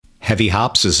Heavy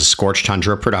Hops is a Scorched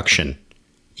Tundra production.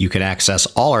 You can access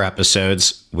all our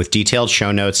episodes with detailed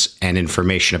show notes and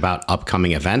information about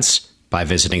upcoming events by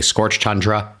visiting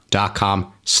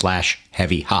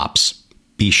scorchtundra.com/heavyhops.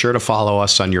 Be sure to follow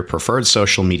us on your preferred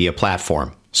social media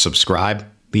platform. Subscribe,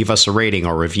 leave us a rating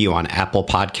or review on Apple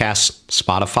Podcasts,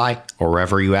 Spotify, or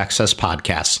wherever you access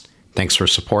podcasts. Thanks for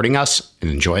supporting us and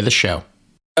enjoy the show.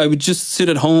 I would just sit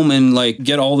at home and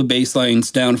get all the bass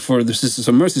lines down for the Sisters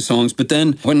of Mercy songs. But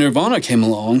then when Nirvana came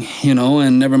along,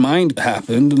 and Nevermind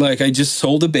happened, I just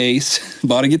sold a bass,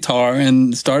 bought a guitar,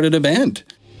 and started a band.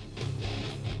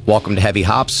 Welcome to Heavy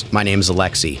Hops. My name is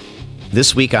Alexi.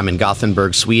 This week I'm in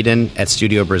Gothenburg, Sweden at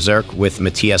Studio Berserk with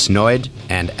Mattias Noid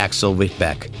and Axel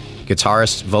Wittbeck,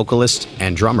 guitarist, vocalist,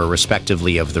 and drummer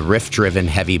respectively of the riff-driven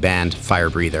heavy band Fire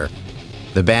Breather.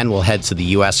 The band will head to the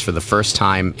U.S. for the first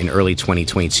time in early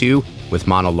 2022 with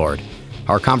Monolord.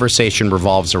 Our conversation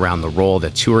revolves around the role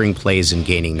that touring plays in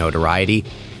gaining notoriety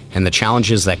and the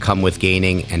challenges that come with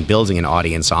gaining and building an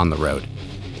audience on the road.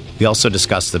 We also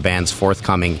discuss the band's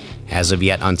forthcoming, as of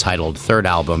yet untitled, third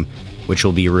album, which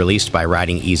will be released by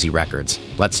Riding Easy Records.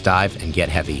 Let's dive and get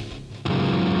heavy.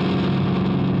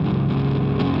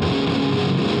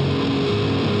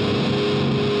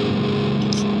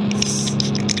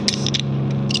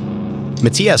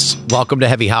 Mattias, welcome to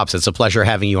Heavy Hops. It's a pleasure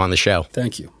having you on the show.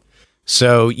 Thank you.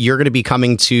 So you're going to be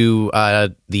coming to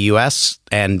the U.S.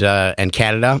 and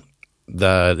Canada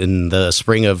in the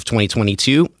spring of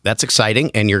 2022. That's exciting.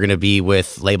 And you're going to be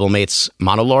with label mates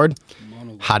Monolord.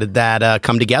 How did that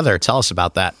come together? Tell us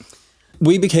about that.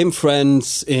 We became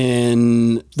friends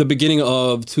in the beginning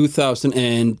of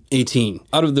 2018.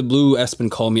 Out of the blue, Espen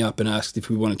called me up and asked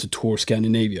if we wanted to tour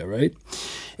Scandinavia, right?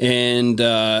 And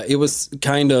it was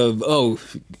kind of,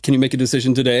 can you make a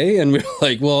decision today? And we were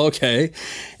like, well, okay.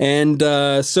 And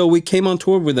so we came on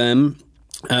tour with them,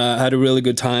 had a really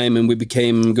good time, and we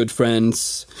became good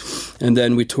friends. And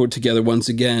then we toured together once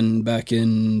again back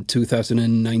in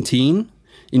 2019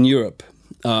 in Europe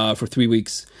for 3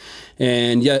 weeks.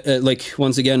 And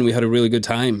once again, we had a really good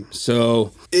time. So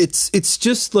it's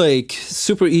just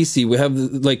super easy. We have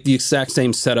the exact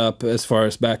same setup as far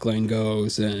as backline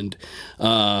goes, and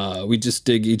we just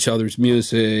dig each other's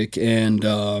music, and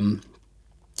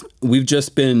we've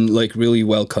just been really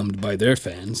welcomed by their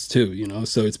fans too.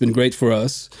 So it's been great for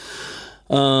us.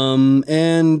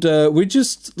 And we're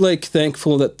just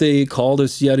thankful that they called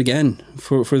us yet again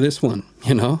for this one.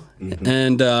 Mm-hmm.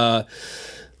 And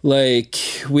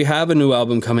we have a new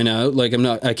album coming out.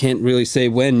 I can't really say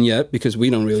when yet because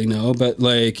we don't really know, but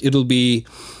it'll be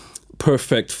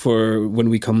perfect for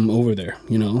when we come over there,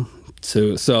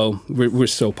 So we're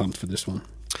so pumped for this one.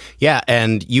 Yeah,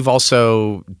 and you've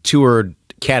also toured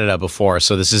Canada before,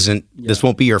 so this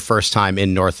won't be your first time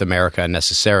in North America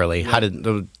necessarily. Yeah.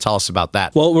 Tell us about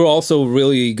that? Well, we're also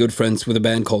really good friends with a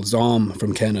band called Zom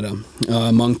from Canada,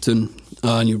 Moncton,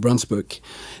 New Brunswick.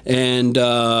 And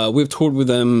we've toured with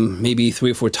them maybe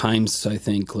 3 or 4 times, I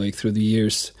think, through the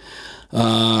years.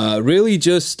 Really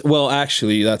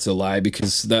actually, that's a lie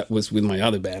because that was with my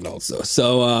other band also.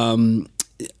 So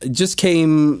just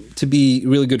came to be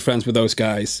really good friends with those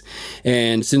guys.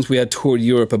 And since we had toured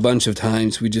Europe a bunch of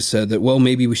times, we just said that, well,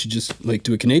 maybe we should just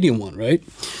do a Canadian one, right?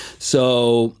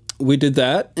 So we did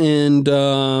that, and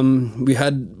we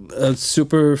had a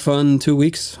super fun 2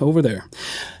 weeks over there.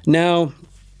 Now,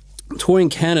 touring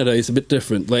Canada is a bit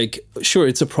different. Sure,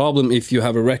 it's a problem if you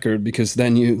have a record because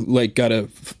then you gotta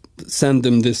send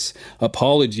them this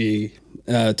apology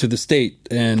to the state,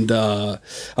 and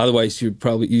otherwise you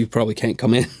probably can't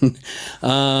come in.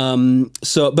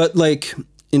 But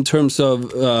in terms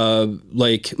of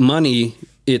money,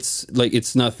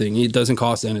 it's nothing. It doesn't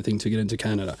cost anything to get into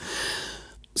Canada.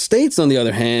 States, on the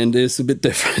other hand, is a bit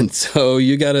different. So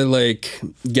you gotta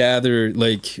gather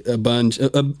a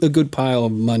good pile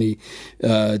of money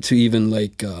to even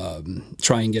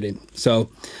try and get in. So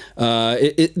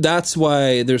that's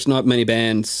why there's not many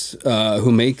bands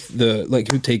who make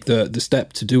who take the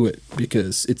step to do it,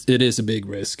 because it is a big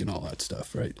risk and all that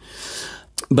stuff, right?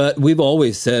 But we've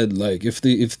always said if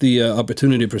the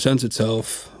opportunity presents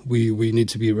itself, we need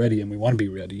to be ready, and we want to be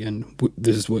ready, and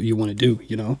this is what you want to do,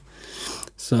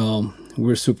 So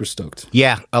we're super stoked.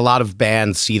 Yeah, a lot of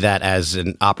bands see that as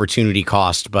an opportunity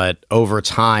cost, but over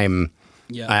time,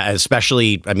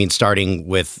 especially, starting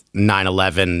with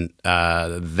 9/11,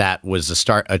 that was a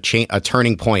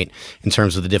turning point in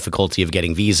terms of the difficulty of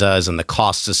getting visas and the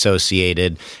costs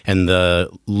associated and the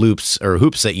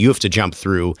hoops that you have to jump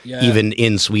through, even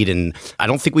in Sweden. I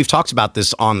don't think we've talked about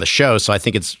this on the show, so I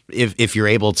think it's if you're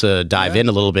able to dive in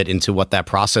a little bit into what that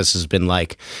process has been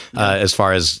like, as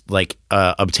far as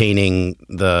obtaining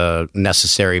the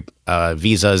necessary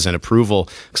visas and approval,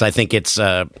 because I think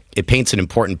it paints an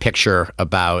important picture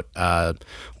about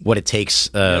what it takes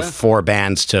for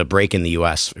bands to break in the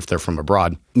U.S. if they're from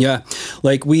abroad. Yeah,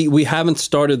 like we haven't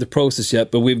started the process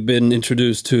yet, but we've been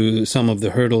introduced to some of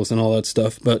the hurdles and all that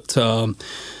stuff. But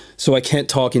so I can't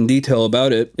talk in detail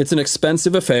about it. It's an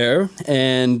expensive affair,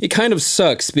 and it kind of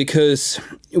sucks because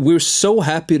we're so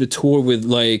happy to tour with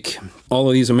like all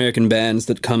of these American bands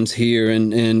that comes here,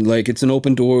 and like it's an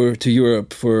open door to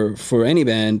Europe for any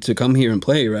band to come here and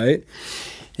play, right?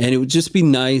 And it would just be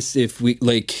nice if we,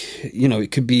 like, you know,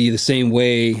 it could be the same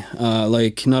way,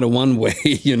 like not a one way,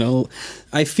 you know.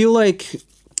 I feel like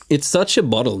it's such a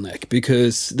bottleneck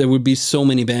because there would be so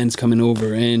many bands coming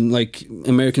over, and like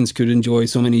Americans could enjoy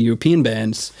so many European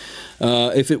bands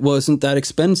if it wasn't that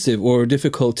expensive or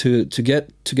difficult to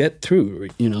get through,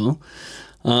 you know.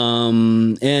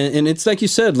 And it's like you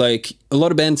said, like a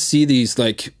lot of bands see these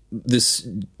like this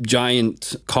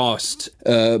giant cost,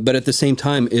 but at the same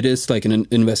time, it is like an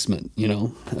investment, you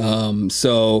know.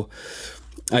 So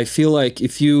I feel like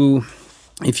if you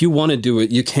want to do it,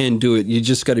 you can do it. You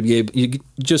just got to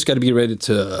be ready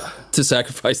to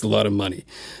sacrifice a lot of money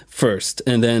first,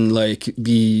 and then like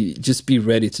be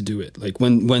ready to do it. Like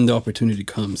when the opportunity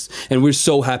comes, and we're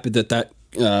so happy that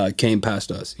came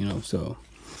past us, you know. So.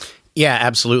 Yeah,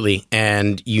 absolutely.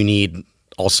 And you need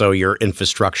also your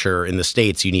infrastructure in the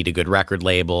States. You need a good record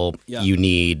label. Yeah. You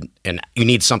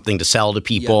need something to sell to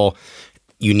people.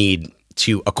 Yeah. You need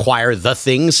to acquire the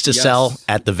things to sell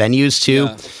at the venues too.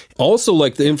 Yeah. Also,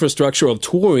 like the infrastructure of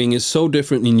touring is so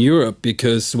different in Europe,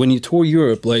 because when you tour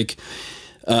Europe, like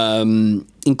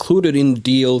included in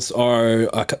deals are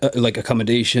like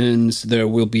accommodations. There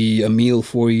will be a meal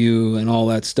for you and all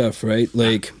that stuff, right?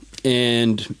 Like,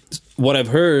 and what I've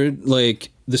heard, like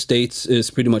the States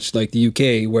is pretty much like the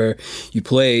UK, where you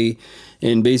play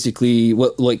and basically,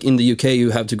 like in the UK, you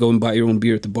have to go and buy your own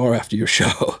beer at the bar after your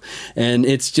show, and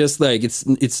it's just like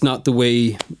it's not the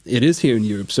way it is here in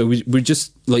Europe. So we're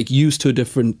just like used to a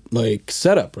different like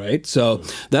setup, right? So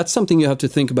that's something you have to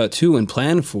think about too and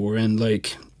plan for, and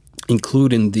like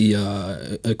include in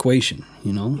the equation,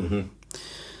 you know.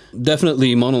 Mm-hmm.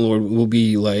 Definitely, Monolord will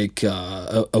be like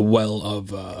a well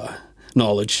of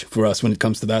knowledge for us when it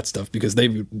comes to that stuff, because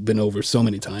they've been over so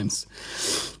many times.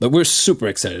 But we're super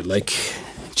excited, like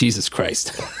Jesus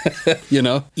Christ. You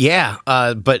know? Yeah,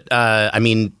 but I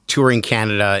mean, touring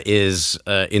Canada is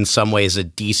in some ways a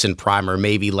decent primer,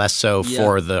 maybe less so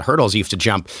for the hurdles you have to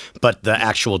jump, but the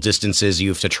actual distances you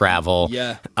have to travel,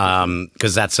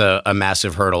 because that's a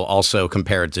massive hurdle also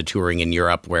compared to touring in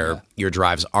Europe, where your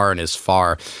drives aren't as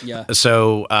far.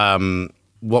 So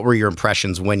what were your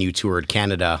impressions when you toured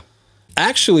Canada?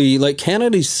 Actually, like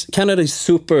Canada's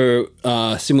super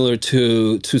similar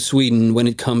to Sweden when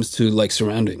it comes to like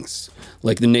surroundings,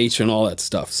 like the nature and all that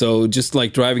stuff. So just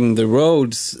like driving the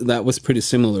roads, that was pretty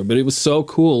similar. But it was so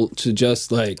cool to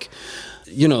just like,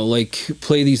 you know, like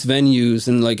play these venues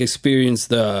and like experience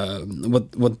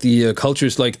what the culture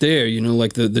is like there, you know,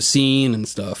 like the scene and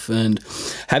stuff, and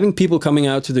having people coming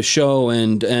out to the show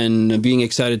and being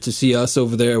excited to see us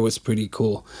over there was pretty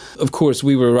cool. Of course,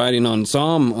 we were riding on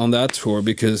Sam on that tour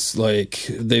because like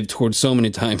they've toured so many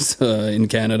times in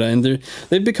Canada, and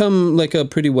they've become like a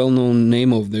pretty well-known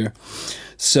name over there.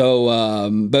 So,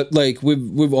 but like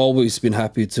we've always been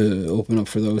happy to open up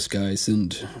for those guys,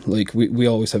 and like we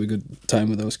always have a good time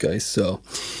with those guys. So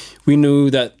we knew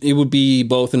that it would be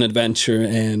both an adventure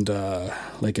and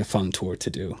like a fun tour to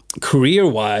do.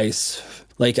 Career-wise,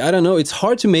 like I don't know, it's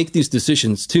hard to make these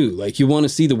decisions too. Like you want to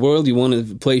see the world, you want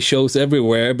to play shows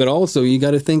everywhere, but also you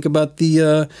got to think about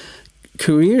the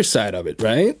career side of it,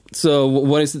 right? So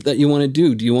what is it that you want to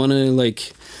do? Do you want to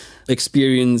like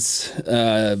experience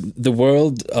the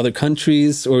world, other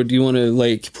countries, or do you want to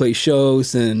like play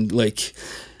shows and like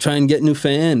try and get new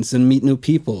fans and meet new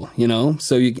people, you know?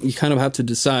 So you kind of have to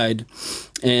decide.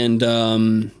 And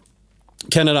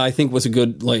Canada, I think, was a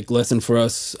good like lesson for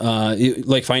us.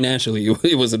 Like financially,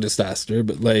 it was a disaster,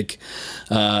 but like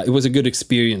it was a good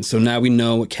experience. So now we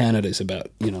know what Canada is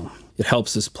about, you know. It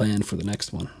helps us plan for the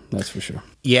next one, that's for sure.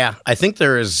 Yeah, I think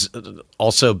there has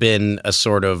also been a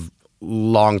sort of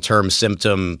long-term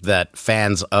symptom that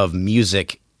fans of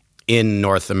music in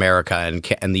North America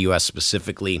and the U.S.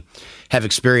 specifically have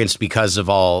experienced because of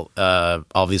all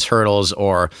these hurdles.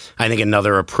 Or I think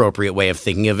another appropriate way of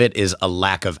thinking of it is a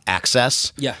lack of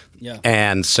access. Yeah.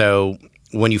 And so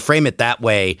when you frame it that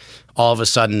way, all of a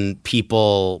sudden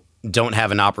people don't have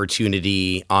an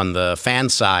opportunity on the fan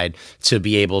side to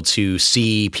be able to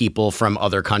see people from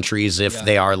other countries if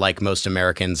they are like most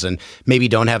Americans, and maybe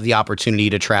don't have the opportunity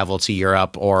to travel to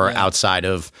Europe or outside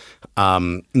of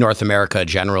North America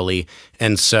generally.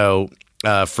 And so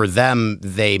for them,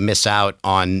 they miss out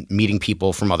on meeting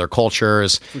people from other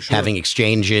cultures, having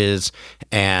exchanges,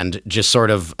 and just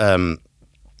sort of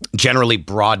generally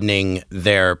broadening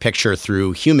their picture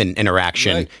through human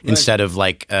interaction instead of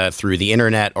like through the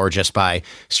internet or just by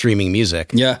streaming music.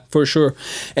 Yeah, for sure.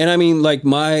 And I mean, like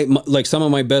my like some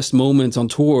of my best moments on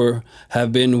tour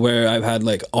have been where I've had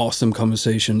like awesome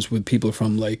conversations with people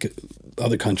from like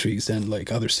other countries and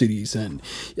like other cities, and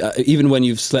even when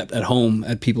you've slept at home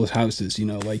at people's houses, you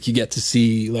know, like you get to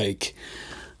see like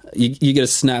you get a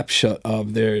snapshot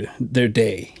of their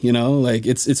day, you know, like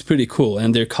it's pretty cool,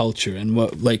 and their culture and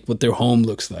what their home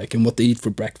looks like and what they eat for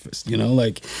breakfast, you know,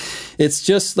 like it's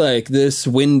just like this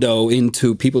window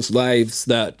into people's lives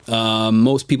that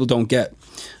most people don't get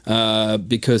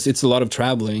because it's a lot of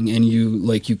traveling, and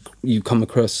you come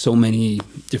across so many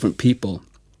different people.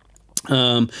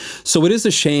 So it is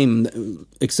a shame,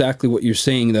 exactly what you're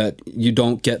saying, that you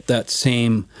don't get that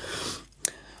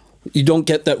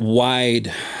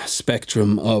wide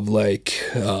spectrum of like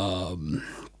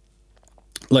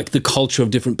the culture of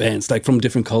different bands, like from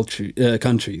different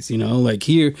countries, you know, like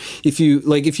here, if you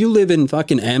live in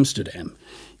fucking Amsterdam,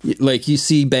 like you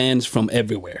see bands from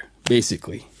everywhere,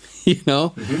 basically. You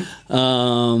know,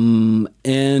 and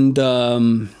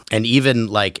even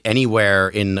like anywhere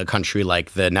in a country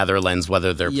like the Netherlands,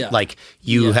 whether they're like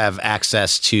you have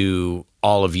access to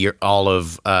all of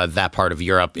that part of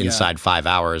Europe inside 5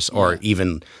 hours or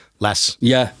even less.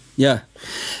 Yeah.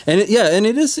 And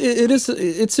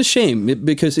it's a shame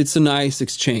because it's a nice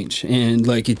exchange, and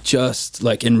like it just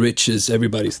like enriches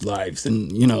everybody's lives,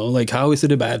 and you know, like how is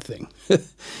it a bad thing?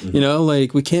 You know,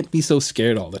 like we can't be so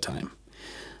scared all the time.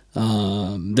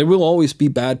 There will always be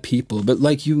bad people, but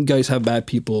like you guys have bad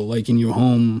people like in your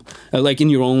home, like in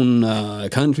your own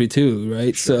country too,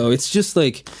 right? Sure. So it's just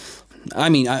like, I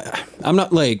mean, I'm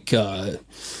not like,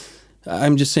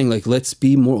 I'm just saying like, let's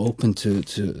be more open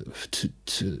to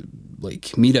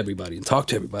like meet everybody and talk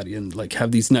to everybody and like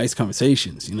have these nice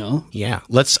conversations, you know? Yeah.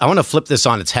 I want to flip this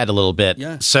on its head a little bit.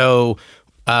 Yeah. So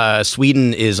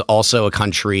Sweden is also a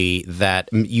country that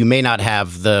you may not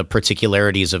have the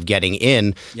particularities of getting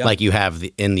in like you have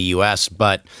in the U.S.,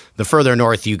 but the further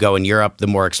north you go in Europe, the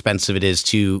more expensive it is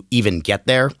to even get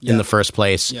there in the first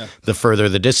place. Yeah. The further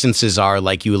the distances are,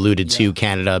 like you alluded to,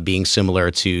 Canada being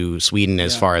similar to Sweden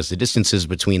as far as the distances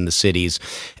between the cities.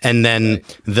 And then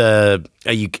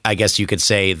I guess you could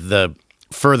say the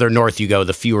further north you go,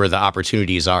 the fewer the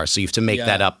opportunities are. So you have to make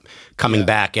that up coming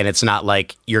back, and it's not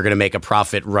like you're going to make a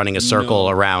profit running a circle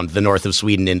around the north of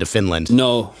Sweden into Finland.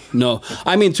 No.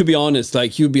 I mean, to be honest,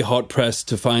 like you'd be hard pressed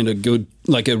to find a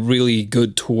really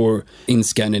good tour in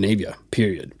Scandinavia,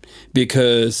 period.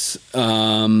 Because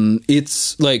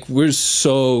it's like we're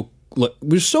so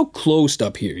closed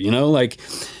up here, you know, like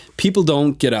people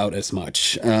don't get out as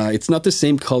much. It's not the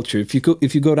same culture. If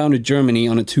you go down to Germany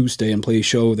on a Tuesday and play a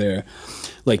show there,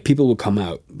 like people will come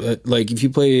out. But like if you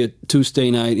play a Tuesday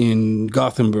night in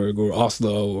Gothenburg or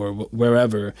Oslo or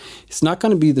wherever, it's not going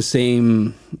to be the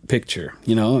same picture.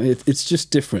 You know, it's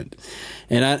just different.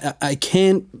 And I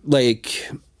can't like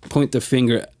point the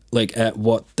finger like at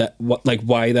why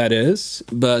that is,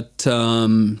 but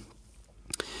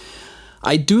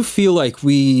I do feel like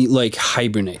we like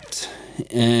hibernate.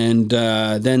 And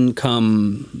then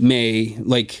come May,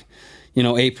 like, you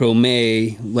know, April,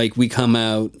 May, like we come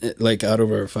out like out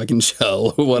of our fucking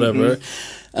shell or whatever.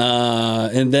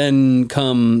 And then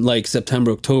come like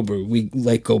September, October, we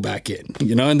like go back in,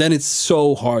 you know, and then it's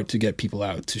so hard to get people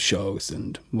out to shows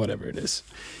and whatever it is.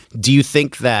 Do you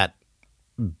think that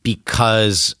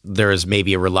because there is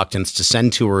maybe a reluctance to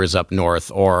send tours up north,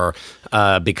 or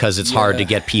because it's hard to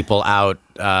get people out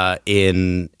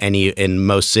in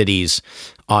most cities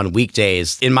on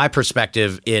weekdays? In my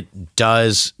perspective, it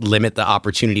does limit the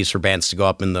opportunities for bands to go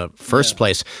up in the first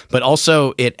place, but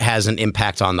also it has an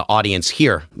impact on the audience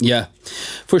here. Yeah,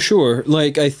 for sure.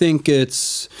 Like, I think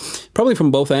it's probably from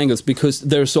both angles, because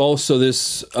there's also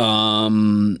this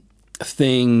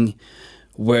thing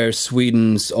where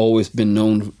Sweden's always been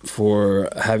known for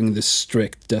having this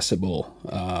strict decibel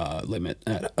limit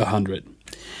at 100.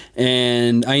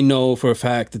 And I know for a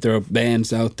fact that there are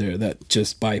bands out there that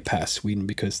just bypass Sweden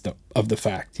because of the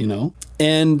fact, you know?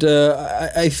 And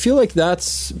I feel like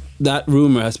that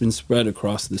rumor has been spread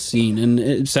across the scene,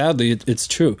 and sadly, it's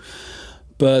true.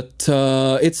 But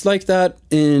it's like that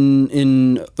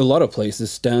in a lot of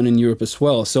places down in Europe as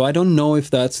well. So I don't know if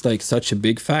that's like such a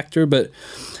big factor, but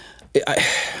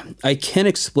I can't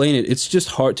explain it. It's just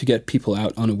hard to get people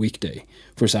out on a weekday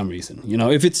for some reason. You know,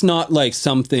 if it's not like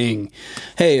something,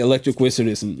 hey, Electric Wizard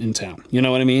is in town, you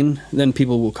know what I mean? Then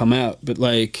people will come out. But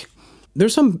like,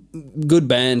 there's some good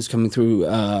bands coming through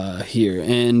here,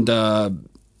 and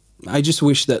I just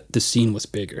wish that the scene was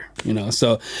bigger, you know.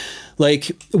 So,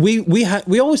 like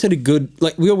we always had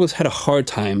a hard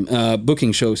time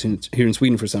booking shows here in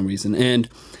Sweden for some reason, and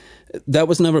that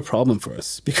was never a problem for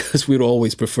us because we'd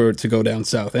always preferred to go down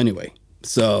south anyway.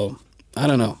 So I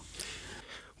don't know.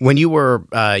 When you were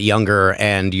younger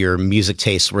and your music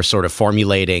tastes were sort of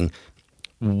formulating,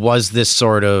 was this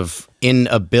sort of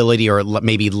inability or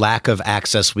maybe lack of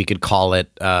access, we could call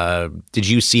it, did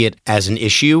you see it as an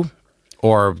issue,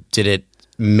 or did it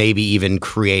maybe even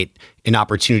create an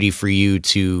opportunity for you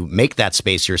to make that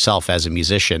space yourself as a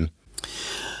musician?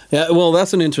 Yeah, well,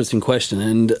 that's an interesting question.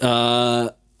 And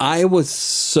I was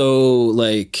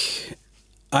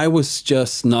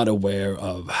just not aware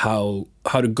of how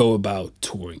to go about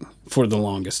touring for the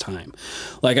longest time.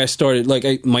 Like I started,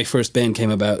 my first band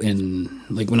came about in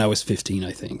when I was 15,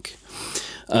 I think.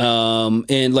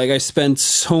 And I spent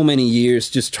so many years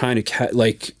just trying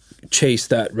to chase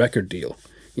that record deal,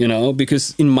 you know,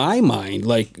 because in my mind,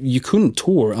 you couldn't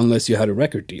tour unless you had a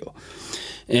record deal.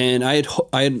 And I had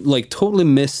totally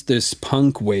missed this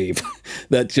punk wave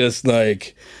that just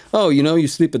oh, you know, you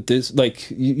sleep at this,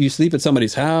 you sleep at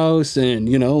somebody's house, and,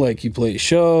 you know, you play a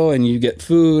show and you get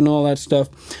food and all that stuff.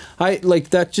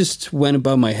 That just went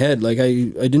above my head. I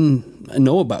didn't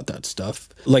know about that stuff.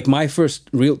 My first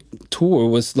real tour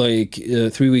was 3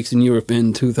 weeks in Europe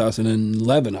in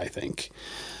 2011, I think.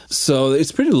 So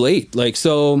it's pretty late.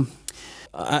 So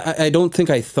I don't think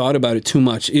I thought about it too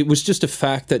much. It was just a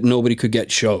fact that nobody could get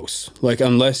shows.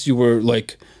 Unless you were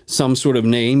some sort of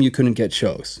name, you couldn't get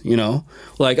shows, you know?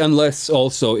 Unless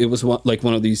also it was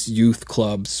one of these youth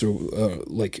clubs or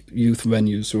youth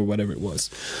venues or whatever it was.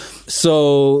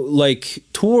 So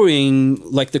touring,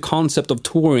 the concept of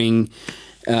touring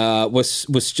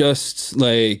was just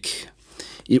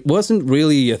it wasn't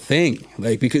really a thing,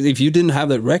 because if you didn't have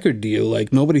that record deal,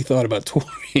 nobody thought about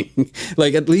touring.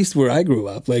 At least where I grew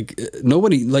up,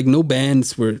 nobody, no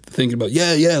bands were thinking about,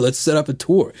 yeah, let's set up a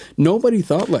tour. Nobody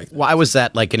thought Why was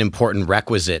that an important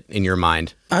requisite in your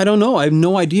mind? I don't know. I have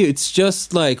no idea. It's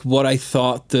just what I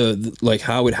thought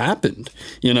how it happened.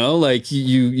 You know,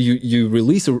 you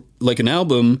release an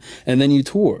album and then you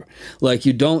tour.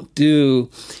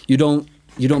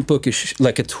 You don't book a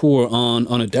tour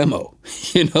on a demo,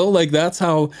 you know, that's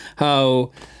how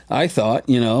I thought,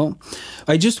 you know.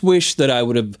 I just wish that I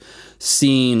would have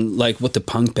seen what the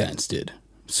punk bands did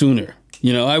sooner.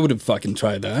 You know, I would have fucking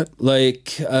tried that.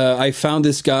 I found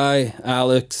this guy,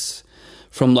 Alex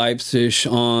from Leipzig,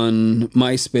 on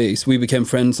MySpace. We became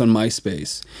friends on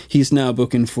MySpace. He's now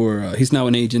booking he's now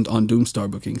an agent on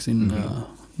Doomstar bookings in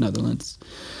Netherlands.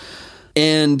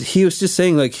 And he was just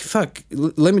saying, fuck,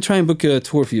 let me try and book a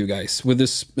tour for you guys with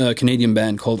this Canadian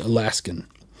band called Alaskan.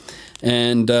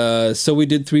 And so we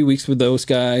did 3 weeks with those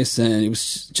guys, and it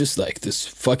was just this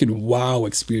fucking wow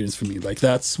experience for me.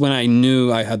 That's when I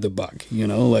knew I had the bug, you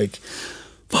know,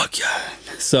 fuck yeah.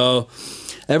 So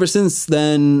ever since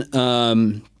then,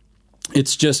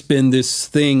 it's just been this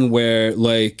thing where,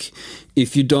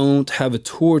 if you don't have a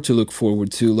tour to look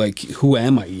forward to, who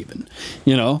am I even,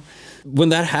 you know? When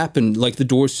that happened, the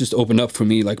doors just opened up for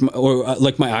me,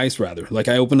 my eyes rather.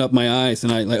 I opened up my eyes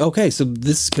and I okay, so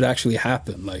this could actually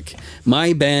happen.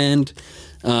 My band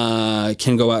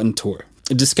can go out and tour.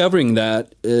 Discovering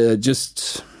that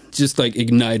just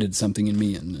ignited something in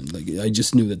me, and I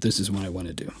just knew that this is what I want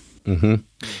to do. Mm-hmm.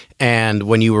 And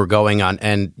when you were going on,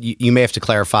 and you may have to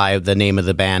clarify the name of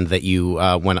the band that you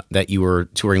were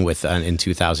touring with in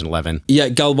 2011. Yeah,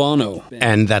 Galvano.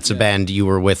 And that's a band you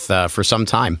were with for some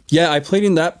time. Yeah, I played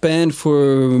in that band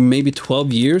for maybe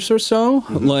 12 years or so.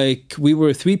 Mm-hmm. We were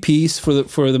a 3-piece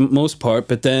for the most part,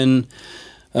 but then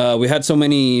we had so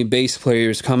many bass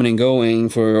players coming and going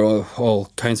for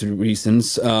all kinds of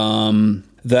reasons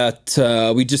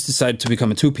that we just decided to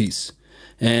become a 2-piece.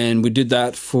 And we did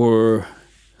that for,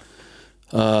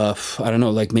 I don't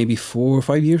know, maybe 4 or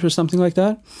 5 years or something like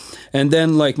that. And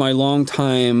then, my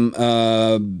longtime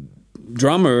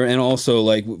drummer, and also,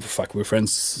 we're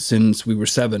friends since we were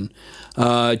 7,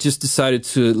 just decided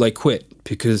to, quit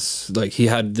because, he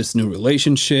had this new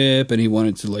relationship and he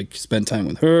wanted to, spend time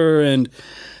with her. And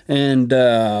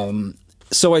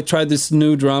so I tried this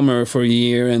new drummer for a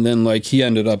year, and then, he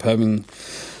ended up having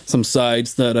some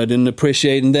sides that I didn't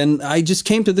appreciate, and then I just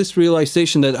came to this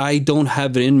realization that I don't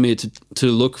have it in me to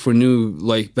look for new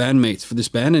bandmates for this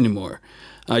band anymore.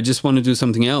 I just want to do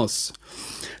something else.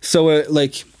 So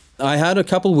I had a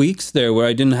couple weeks there where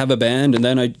I didn't have a band, and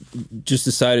then I just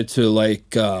decided to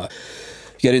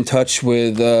get in touch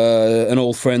with an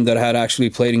old friend that had actually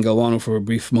played in Galvano for a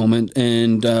brief moment,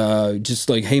 and just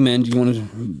like, hey man, do you want to?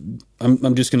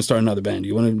 I'm just gonna start another band. Do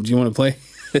you want to play?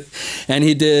 And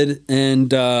he did, and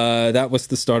that was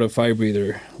the start of Fire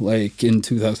Breather, like in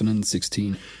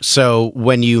 2016. So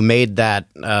when you made that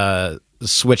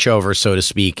switch over, so to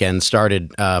speak, and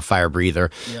started Fire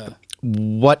Breather, Yeah.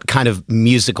 what kind of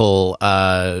musical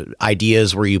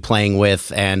ideas were you playing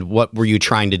with, and what were you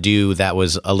trying to do that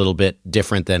was a little bit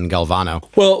different than Galvano?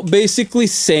 Well, basically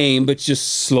same, but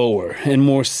just slower and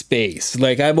more space.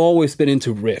 Like, I've always been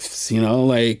into riffs, you know?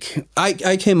 Like,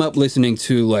 I came up listening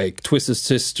to, like, Twisted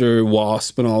Sister,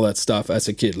 Wasp, and all that stuff as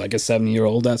a kid. Like, a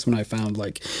 7-year-old, that's when I found,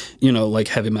 like, you know, like,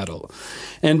 heavy metal.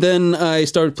 And then I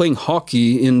started playing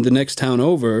hockey in the next town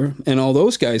over, and all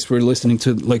those guys were listening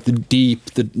to, like, the deep,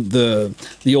 the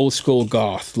old school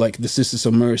goth, like the Sisters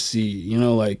of Mercy, you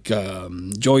know, like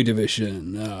Joy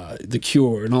Division, The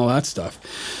Cure, and all that stuff.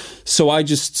 So I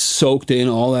just soaked in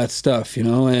all that stuff, you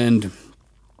know,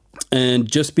 and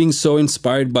just being so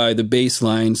inspired by the bass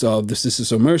lines of the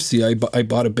Sisters of Mercy, I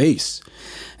bought a bass.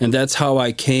 And that's how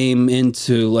I came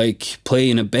into, like,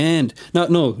 playing a band.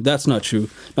 No, that's not true.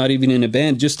 Not even in a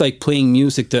band. Just, like, playing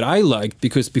music that I liked.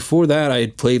 Because before that, I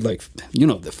had played, like, you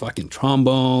know, the fucking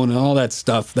trombone and all that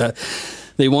stuff that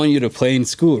they want you to play in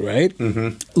school, right?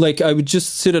 Mm-hmm. Like, I would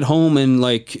just sit at home and,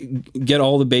 like, get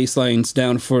all the bass lines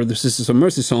down for the Sisters of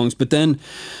Mercy songs. But then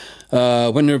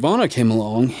when Nirvana came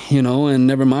along, you know, and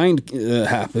Nevermind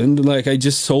happened, like, I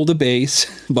just sold a bass,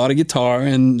 bought a guitar,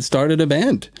 and started a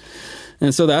band.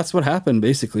 And so that's what happened,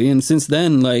 basically. And since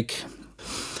then, like,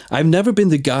 I've never been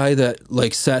the guy that,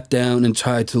 like, sat down and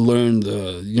tried to learn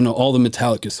the, you know, all the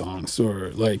Metallica songs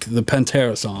or, like, the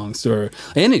Pantera songs or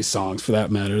any songs for that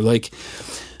matter. Like,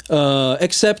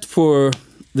 except for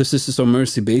the Sisters of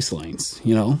Mercy bass lines,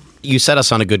 you know? You set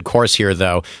us on a good course here,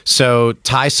 though. So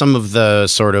tie some of the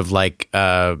sort of like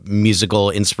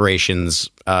musical inspirations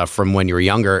from when you were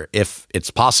younger, if it's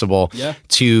possible,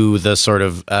 to the sort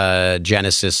of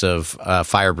genesis of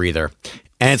Fire Breather.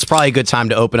 And it's probably a good time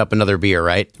to open up another beer,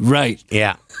 right? Right.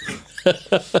 Yeah. Like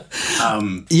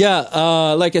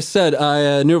I said,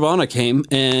 Nirvana came,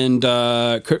 and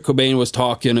Kurt Cobain was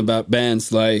talking about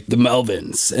bands like the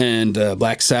Melvins and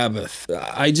Black Sabbath.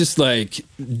 I just, like,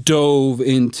 dove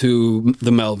into the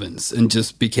Melvins and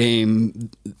just became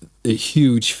a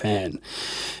huge fan,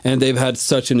 and they've had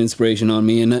such an inspiration on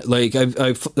me. And, like,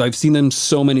 I've seen them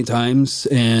so many times,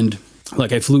 and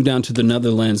like, I flew down to the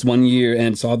Netherlands 1 year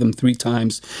and saw them 3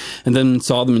 times, and then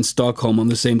saw them in Stockholm on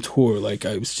the same tour. Like,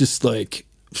 I was just, like,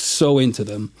 so into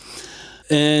them.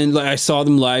 And, like, I saw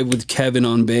them live with Kevin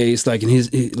on bass, like, and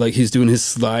he's doing his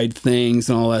slide things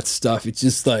and all that stuff. It's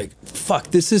just like,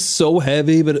 fuck, this is so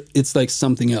heavy, but it's like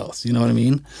something else. You know what I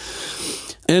mean?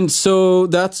 And so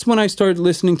that's when I started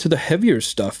listening to the heavier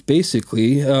stuff,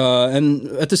 basically. And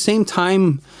at the same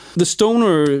time, the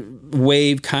stoner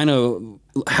wave kind of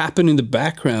happened in the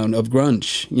background of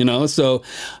grunge, you know? So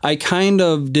I kind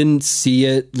of didn't see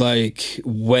it, like,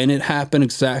 when it happened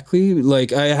exactly.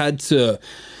 Like, I had to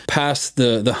pass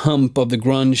the hump of the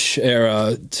grunge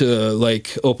era to,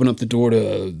 like, open up the door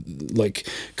to, like,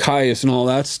 Kyuss and all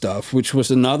that stuff, which was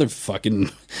another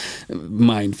fucking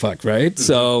mind fuck, right? Mm-hmm.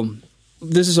 So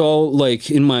this is all,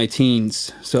 like, in my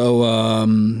teens. So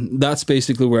that's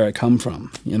basically where I come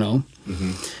from, you know?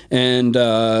 Mm-hmm. And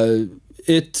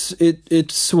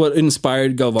it's what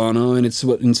inspired Galvano, and it's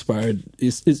what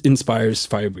inspires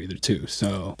Fire Breather too.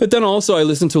 So, but then also I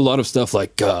listen to a lot of stuff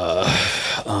like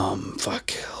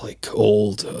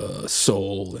old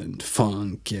soul and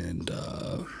funk and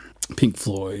Pink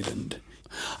Floyd, and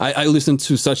I listen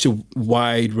to such a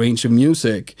wide range of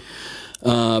music.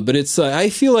 But it's I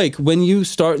feel like when you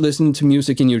start listening to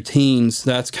music in your teens,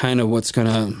 that's kind of what's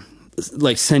gonna,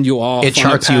 like, send you off. It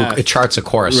charts you. It charts a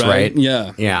course, right?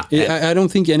 Yeah, yeah. I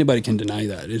don't think anybody can deny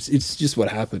that. It's just what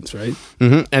happens, right?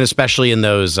 Mm-hmm. And especially in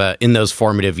those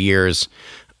formative years,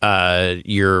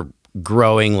 you're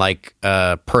growing, like,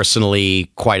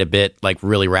 personally quite a bit, like,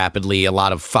 really rapidly. A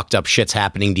lot of fucked up shit's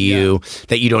happening to you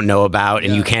that you don't know about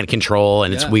and you can't control,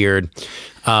 and it's weird.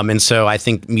 And so I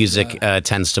think music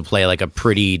tends to play, like, a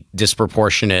pretty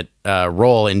disproportionate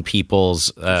role in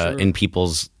people's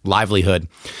livelihood.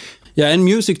 Yeah, and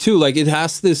music too. Like, it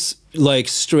has this, like,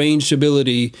 strange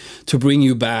ability to bring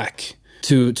you back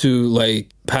to like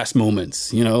past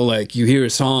moments. You know, like, you hear a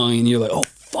song and you're like, oh,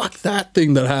 fuck that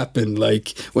thing that happened,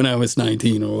 like, when I was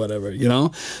 19 or whatever. You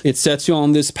know, it sets you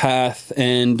on this path,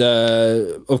 and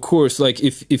of course, like,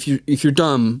 if you're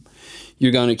dumb,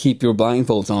 you're going to keep your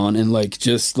blindfolds on and like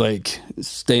just like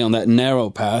stay on that narrow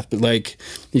path. But like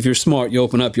if you're smart, you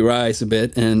open up your eyes a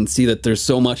bit and see that there's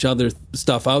so much other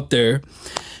stuff out there.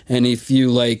 And if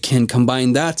you like can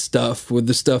combine that stuff with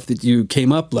the stuff that you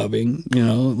came up loving, you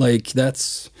know, like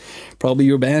that's probably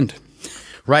your band.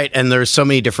 Right. And there's so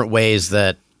many different ways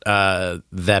that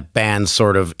that bands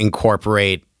sort of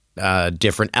incorporate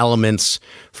different elements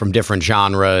from different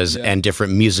genres and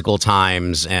different musical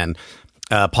times, and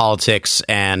politics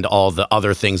and all the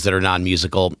other things that are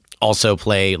non-musical also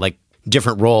play like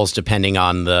different roles depending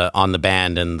on the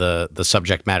band and the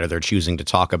subject matter they're choosing to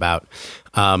talk about.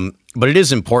 But it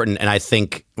is important, and I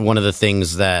think one of the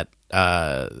things that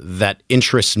that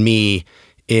interests me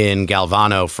in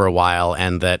Galvano for a while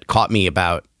and that caught me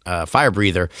about Fire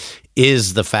Breather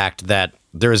is the fact that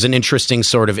there's an interesting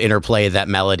sort of interplay that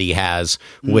melody has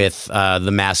with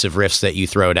the massive riffs that you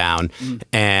throw down.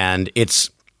 And it's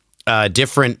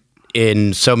different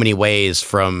in so many ways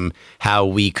from how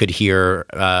we could hear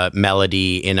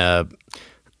melody in a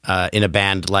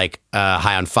band like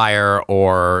High on Fire,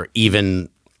 or even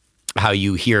how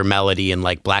you hear melody in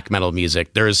like black metal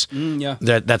music. There's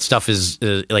that stuff is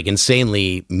like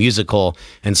insanely musical.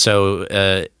 And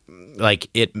so like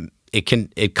it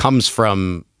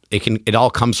all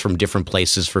comes from different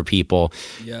places for people,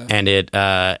 and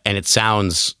it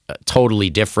sounds totally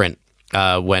different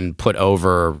when put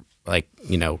over like,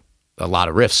 you know, a lot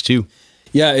of riffs too.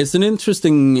 Yeah, it's an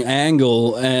interesting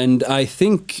angle, and I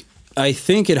think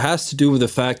it has to do with the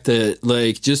fact that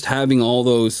like just having all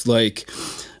those like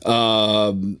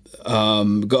goth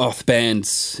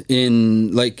bands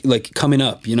in like coming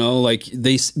up, you know, like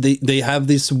they have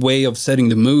this way of setting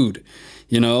the mood,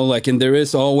 you know, like, and there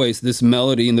is always this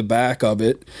melody in the back of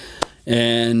it,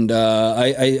 and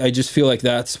I just feel like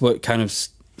that's what kind of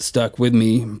stuck with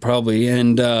me probably,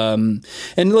 and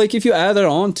like if you add that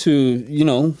on to, you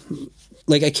know,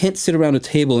 like I can't sit around a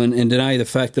table and deny the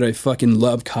fact that I fucking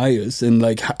love Kyuss and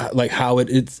like how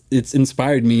it's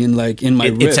inspired me and like in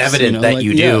my riffs. It's evident, you know, that like,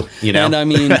 you do, you know. And I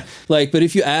mean, like, but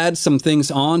if you add some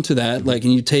things onto that, like,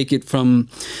 and you take it from,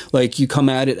 like, you come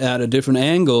at it at a different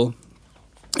angle,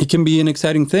 it can be an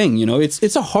exciting thing, you know.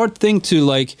 It's a hard thing to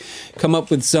like come up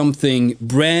with something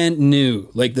brand new,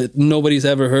 like that nobody's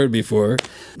ever heard before.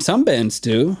 Some bands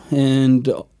do,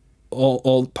 and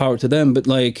all power to them. But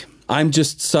like, I'm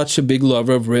just such a big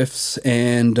lover of riffs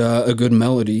and a good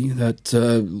melody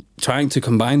that trying to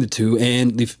combine the two,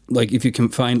 and if you can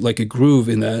find like a groove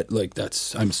in that, like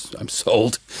that's I'm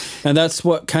sold, and that's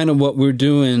what we're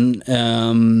doing.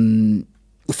 So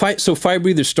Fire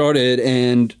Breather started,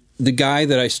 and the guy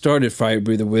that I started Fire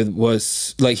Breather with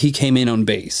was like, he came in on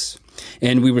bass,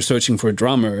 and we were searching for a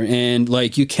drummer, and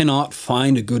like you cannot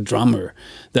find a good drummer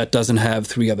that doesn't have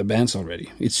 3 other bands already.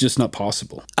 It's just not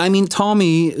possible. I mean,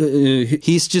 Tommy,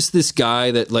 he's just this guy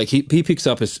that like he picks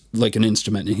up as like an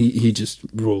instrument, and he just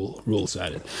rules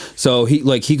at it. So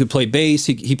he could play bass.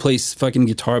 He plays fucking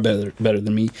guitar better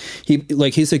than me.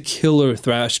 He's a killer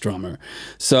thrash drummer.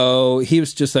 So he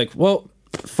was just like, well,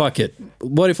 fuck it.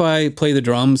 What if I play the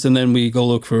drums and then we go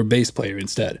look for a bass player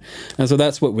instead? And so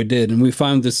that's what we did. And we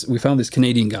found this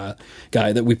Canadian guy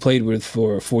that we played with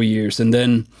for 4 years. And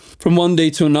then from one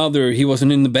day to another, he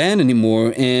wasn't in the band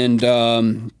anymore. And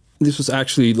this was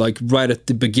actually like right at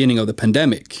the beginning of the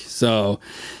pandemic. So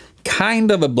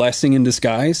kind of a blessing in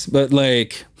disguise. But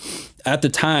like, at the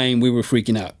time, we were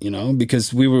freaking out, you know,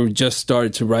 because we were just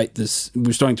starting to write this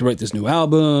new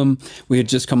album. We had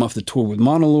just come off the tour with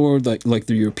Monolord, like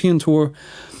the European tour.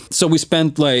 So we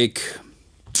spent like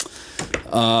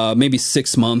maybe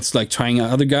 6 months like trying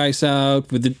other guys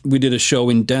out. We did a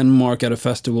show in Denmark at a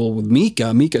festival with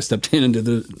Mika. Mika stepped in and did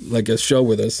a show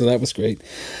with us, so that was great.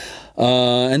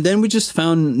 And then we just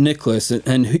found Nicholas,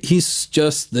 and he's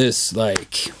just this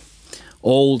like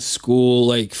old school,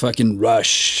 like fucking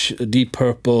Rush, Deep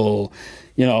Purple,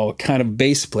 you know, kind of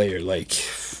bass player, like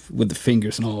with the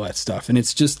fingers and all that stuff. And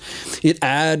it's just, it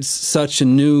adds such a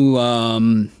new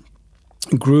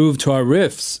groove to our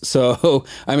riffs. So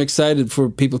I'm excited for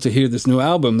people to hear this new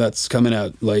album that's coming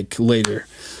out like later.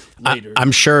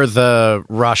 I'm sure the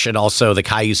Rush and also the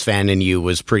Kyuss fan in you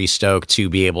was pretty stoked to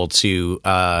be able to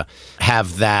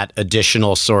have that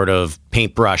additional sort of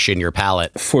paintbrush in your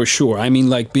palette. For sure. I mean,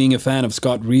 like being a fan of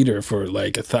Scott Reeder for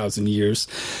like 1,000 years,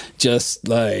 just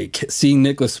like seeing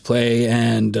Nicholas play,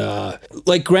 and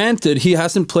like granted, he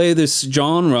hasn't played this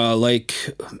genre like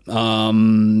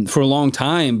for a long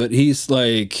time, but he's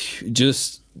like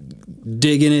just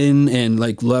digging in and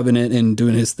like loving it and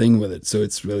doing his thing with it. So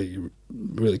it's really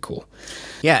cool.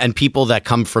 Yeah, and people that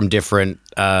come from different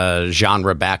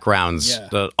genre backgrounds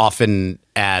often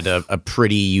add a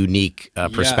pretty unique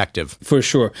perspective. Yeah, for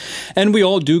sure. And we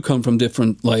all do come from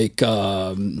different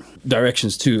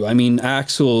directions too. I mean,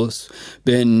 Axel's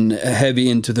been heavy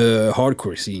into the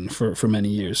hardcore scene for many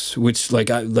years, which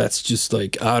that's just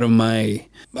like out of my...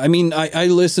 I mean, I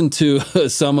listened to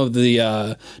some of the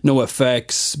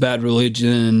NoFX, Bad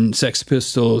Religion, Sex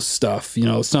Pistols stuff,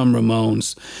 some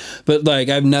Ramones, but like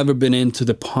I've never been into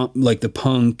the punk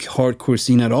hardcore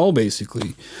scene at all,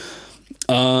 basically.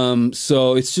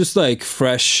 So it's just like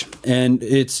fresh, and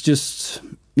it's just,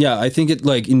 I think it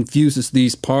like infuses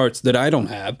these parts that I don't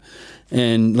have,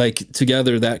 and like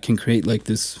together that can create like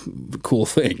this cool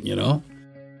thing,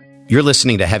 You're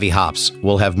listening to Heavy Hops.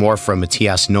 We'll have more from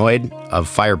Matthias Noid of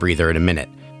Firebreather in a minute.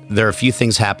 There are a few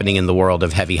things happening in the world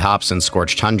of Heavy Hops and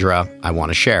Scorched Tundra I want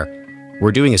to share.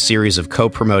 We're doing a series of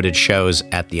co-promoted shows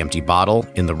at the Empty Bottle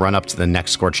in the run-up to the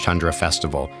next Scorched Tundra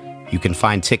Festival. You can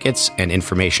find tickets and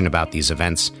information about these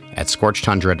events at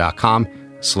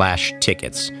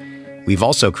scorchtundra.com/tickets. We've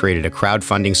also created a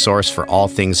crowdfunding source for all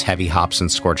things Heavy Hops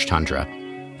and Scorched Tundra.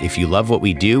 If you love what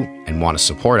we do and want to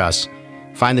support us,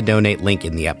 find the donate link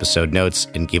in the episode notes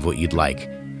and give what you'd like.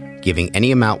 Giving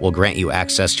any amount will grant you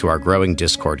access to our growing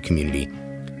Discord community.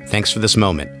 Thanks for this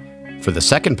moment. For the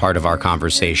second part of our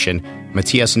conversation,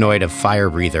 Matthias Noid of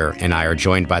Firebreather and I are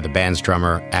joined by the band's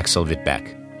drummer, Axel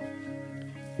Wittbeck.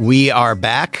 We are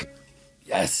back.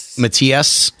 Yes.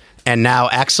 Matthias and now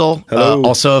Axel,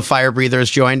 also of Firebreather, has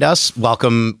joined us.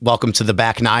 Welcome to the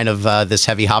back nine of this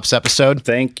Heavy Hops episode.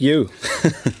 Thank you.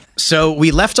 So we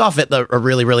left off at a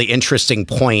really, really interesting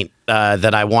point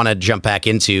that I want to jump back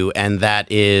into, and that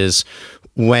is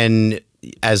when,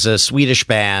 as a Swedish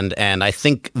band, and I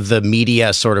think the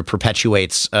media sort of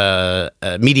perpetuates,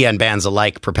 media and bands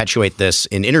alike perpetuate this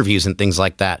in interviews and things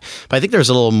like that. But I think there's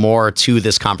a little more to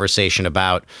this conversation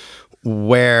about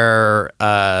where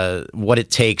what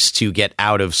it takes to get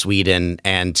out of Sweden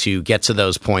and to get to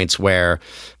those points where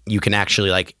you can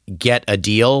actually like get a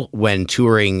deal when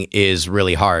touring is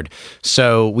really hard.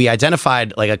 So we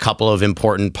identified like a couple of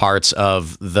important parts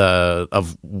of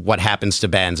what happens to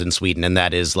bands in Sweden, and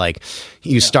that is like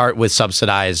you start with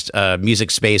subsidized music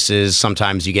spaces.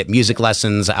 Sometimes you get music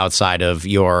lessons outside of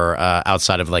your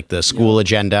like the school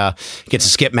agenda. You get to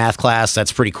skip math class.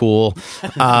 That's pretty cool.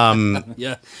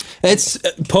 It's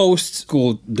post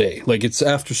school day, like it's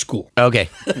after school. Okay.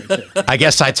 I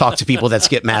guess I talked to people that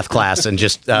skip math class and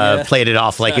just played it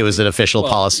off like it was an official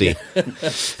policy.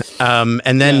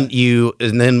 And then you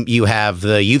have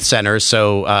the youth centers.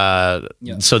 So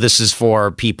so this is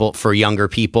for younger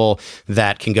people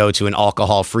that can go to an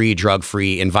alcohol-free,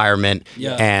 drug-free environment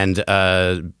and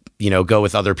go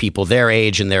with other people their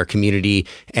age and their community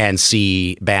and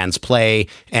see bands play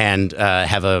and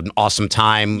have an awesome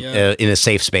time in a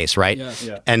safe space, right?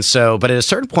 And so, but at a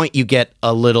certain point, you get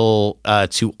a little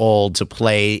too old to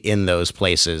play in those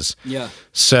places.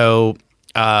 So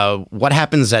what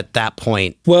happens at that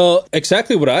point? Well,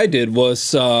 exactly what I did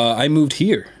was I moved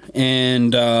here.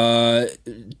 And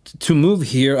to move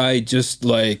here, I just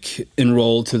like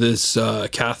enrolled to this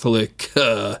Catholic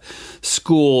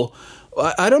school.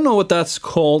 I don't know what that's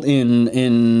called in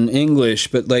English,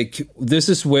 but like this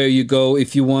is where you go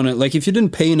if you want to, like if you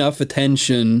didn't pay enough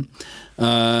attention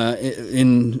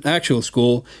in actual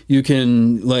school, you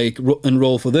can like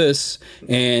enroll for this,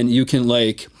 and you can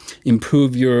like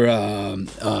improve your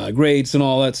grades and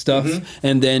all that stuff,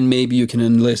 and then maybe you can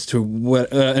enlist to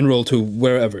enroll to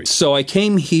wherever. So I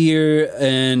came here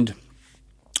and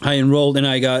I enrolled, and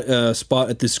I got a spot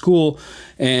at this school,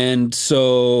 and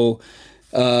so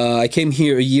I came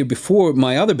here a year before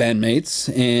my other bandmates,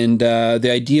 and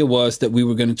the idea was that we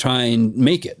were going to try and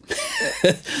make it.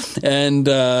 And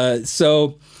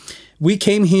so we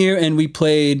came here and we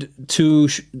played two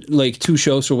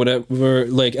shows or whatever,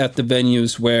 like at the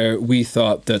venues where we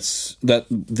thought this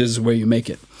is where you make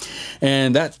it.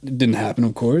 And that didn't happen,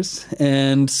 of course.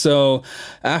 And so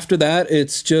after that,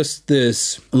 it's just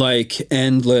this like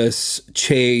endless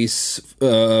chase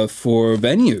for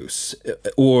venues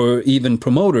or even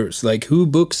promoters, like who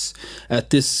books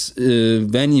at this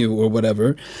venue or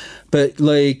whatever. But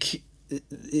like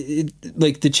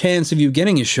the chance of you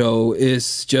getting a show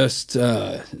is just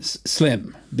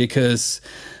slim, because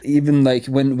even like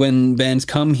when bands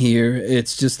come here,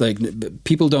 it's just like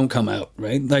people don't come out,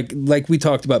 right? Like we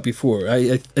talked about before.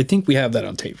 I think we have that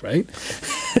on tape, right?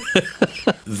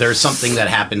 There's something that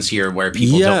happens here where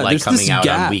people don't like coming out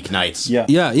on weeknights. Yeah.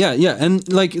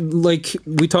 And like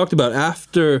we talked about,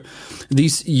 after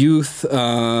these youth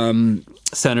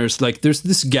centers, like there's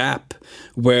this gap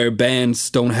where bands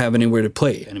don't have anywhere to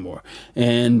play anymore,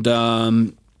 and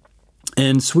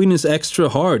And Sweden is extra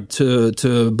hard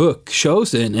to book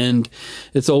shows in, and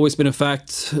it's always been a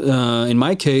fact in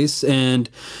my case. And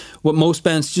what most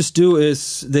bands just do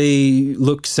is they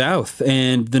look south,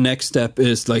 and the next step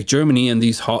is like Germany and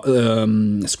these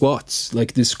squats,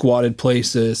 like these squatted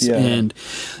places. Yeah. And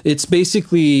it's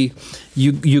basically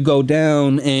you go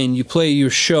down and you play your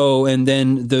show, and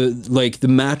then the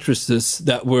mattresses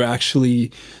that were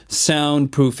actually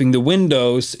soundproofing the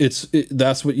windows,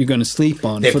 that's what you're going to sleep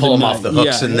on. They pull them off the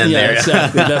hooks, and then they're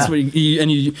exactly. That's what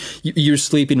you're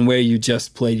sleeping where you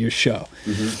just played your show.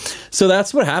 Mm-hmm. So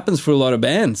that's what happens for a lot of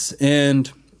bands,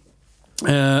 and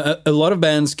a lot of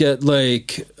bands get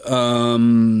like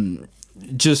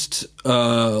just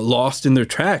lost in their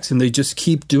tracks, and they just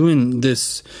keep doing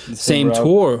this same route.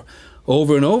 tour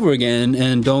over and over again,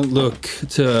 and don't look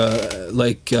to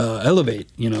elevate.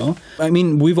 I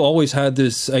mean, we've always had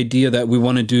this idea that we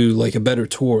want to do like a better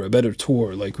tour.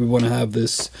 Like we want to have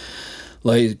this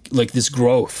like this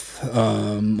growth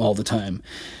all the time,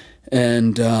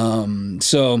 and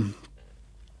so.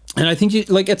 And I think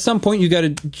at some point you got to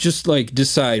just like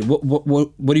decide what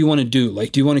do you want to do?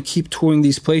 Like, do you want to keep touring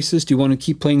these places? Do you want to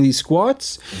keep playing these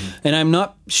squats? Mm-hmm. And I'm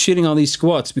not shitting on these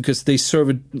squats because they serve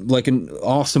an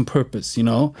awesome purpose,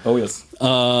 Oh yes.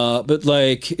 But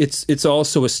like it's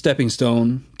also a stepping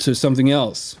stone to something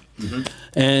else. Mm-hmm.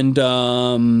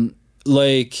 And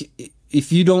like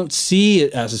if you don't see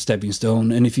it as a stepping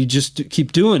stone, and if you just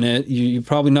keep doing it, you're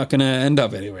probably not going to end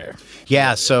up anywhere.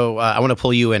 Yeah, so I want to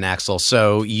pull you in, Axel.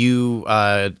 So you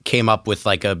came up with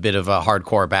like a bit of a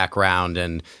hardcore background,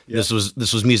 and this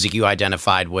was music you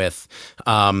identified with.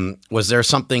 Was there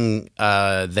something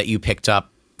that you picked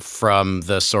up from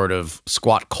the sort of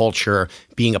squat culture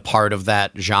being a part of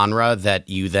that genre that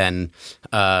you then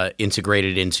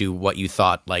integrated into what you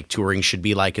thought like touring should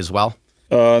be like as well?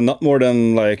 Not more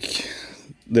than like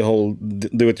the whole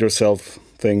do-it-yourself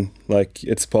thing. Like,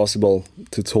 it's possible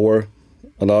to tour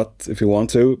a lot if you want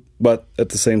to, but at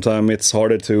the same time, it's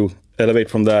harder to elevate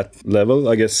from that level,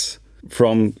 I guess,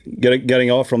 from getting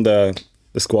off from the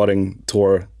squatting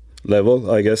tour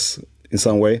level, I guess, in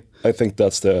some way. I think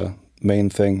that's the main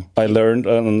thing I learned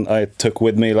and I took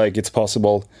with me. Like, it's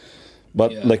possible,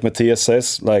 but like Matthias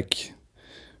says, like,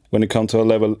 when you come to a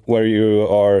level where you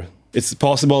are, it's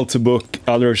possible to book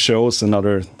other shows and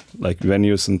other like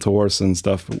venues and tours and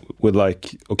stuff with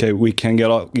like, okay, we can get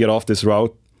off this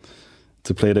route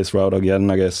to play this route again.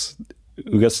 I guess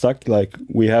we get stuck. Like,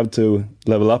 we have to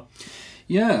level up.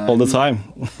 Yeah, all the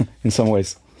time, in some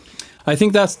ways. I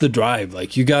think that's the drive.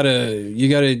 Like, you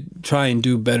gotta try and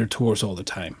do better tours all the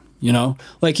time.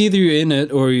 Like either you're in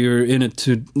it or you're in it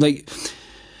to like.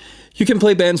 You can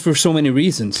play bands for so many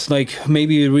reasons. Like,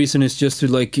 maybe the reason is just to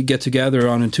like get together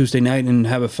on a Tuesday night and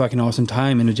have a fucking awesome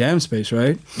time in a jam space,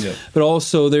 right? Yeah. But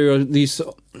also there are these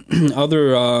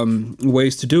other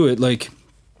ways to do it. Like,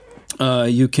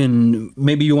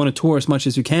 maybe you want to tour as much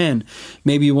as you can.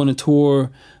 Maybe you want to tour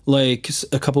like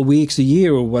a couple weeks, a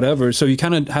year, or whatever. So you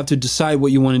kind of have to decide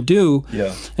what you want to do.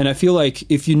 Yeah. And I feel like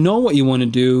if you know what you want to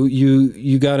do,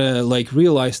 you gotta like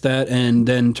realize that and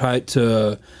then try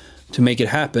to make it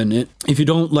happen. If you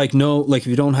don't if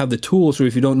you don't have the tools, or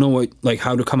if you don't know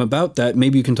how to come about that,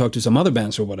 maybe you can talk to some other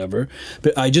bands or whatever.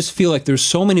 But I just feel like there's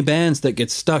so many bands that get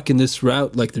stuck in this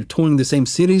route. Like, they're touring the same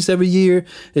cities every year.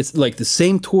 It's like the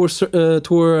same tour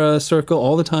circle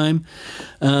all the time.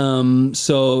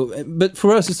 But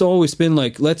for us, it's always been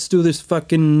like, let's do this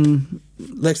fucking.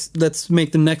 Let's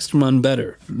make the next run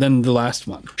better than the last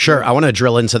one. Sure, I want to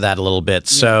drill into that a little bit.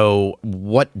 Yeah. So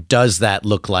what does that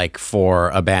look like for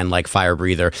a band like Fire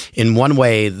Breather? In one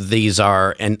way, these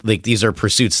are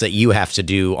pursuits that you have to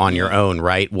do on your own,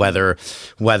 right? Whether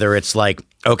it's like,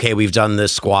 okay, we've done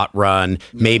this squat run.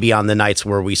 Maybe on the nights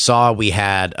where we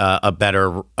had a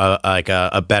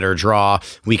better draw,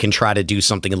 we can try to do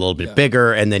something a little bit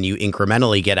bigger, and then you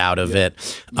incrementally get out of it.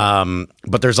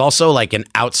 But there's also like an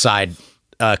outside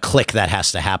click that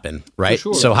has to happen, right?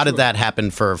 Sure, so how did that happen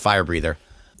for Fire Breather?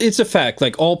 It's a fact.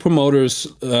 Like, all promoters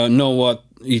know what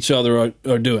each other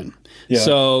are doing. Yeah.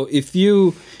 So if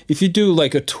you do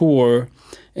like a tour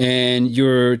and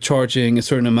you're charging a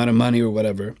certain amount of money or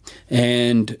whatever,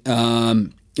 and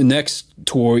the next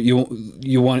tour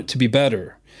you want it to be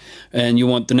better, and you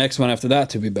want the next one after that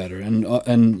to be better, and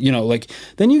then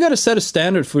you got to set a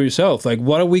standard for yourself. Like,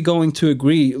 what are we going to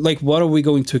agree? Like, what are we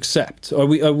going to accept? Are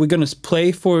we going to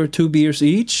play for 2 beers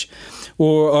each,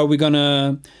 or are we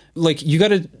gonna you got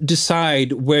to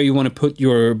decide where you want to put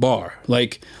your bar.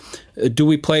 Like, do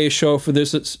we play a show for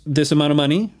this amount of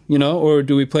money, or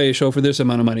do we play a show for this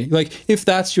amount of money? Like, if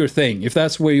that's your thing, if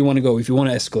that's where you want to go, if you want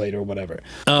to escalate or whatever.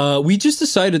 We just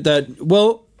decided that,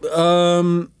 well,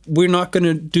 we're not going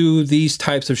to do these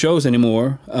types of shows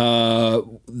anymore.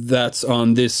 That's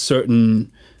on this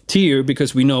certain tier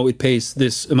because we know it pays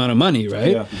this amount of money,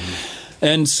 right? Yeah.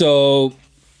 And so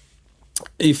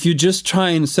if you just try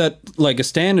and set like a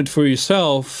standard for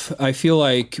yourself,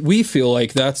 we feel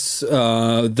like that's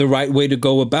the right way to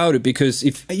go about it, because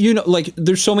if you know, like,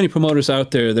 there's so many promoters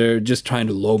out there, they're just trying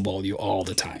to lowball you all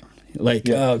the time. Like,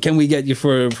 can we get you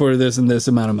for this and this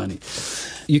amount of money?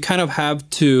 You kind of have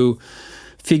to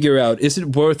figure out, is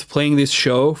it worth playing this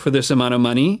show for this amount of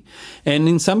money? And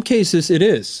in some cases it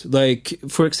is. Like,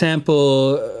 for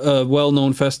example, a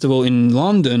well-known festival in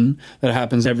London that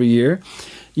happens every year.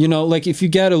 You know, like, if you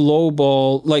get a low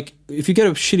ball, like, if you get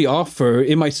a shitty offer,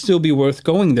 it might still be worth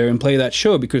going there and play that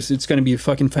show because it's going to be a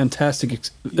fucking fantastic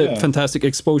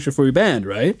exposure for your band,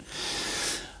 right?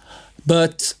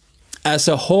 But as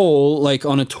a whole, like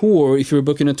on a tour, if you're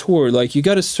booking a tour, like you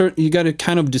got to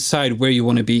kind of decide where you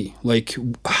want to be. Like,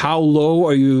 how low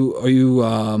are you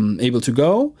able to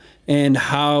go, and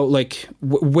how, like,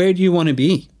 where do you want to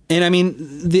be? And I mean,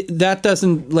 that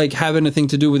doesn't like have anything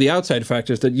to do with the outside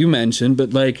factors that you mentioned,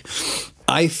 but like,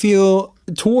 I feel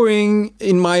touring,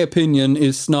 in my opinion,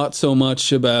 is not so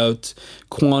much about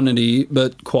quantity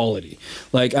but quality.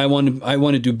 Like, I want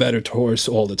to do better tours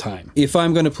all the time. If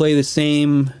I'm going to play the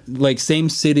same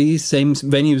cities, same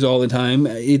venues all the time,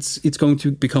 it's going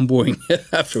to become boring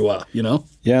after a while, you know?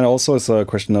 Yeah, and also it's a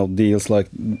question of deals. Like,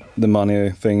 the money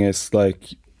thing is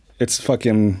like, it's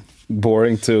fucking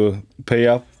boring to pay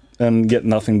up and get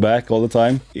nothing back all the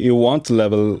time. You want to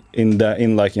level in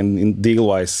deal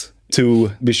wise to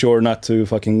be sure not to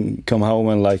fucking come home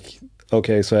and like,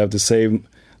 okay, so I have to save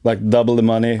like double the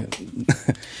money.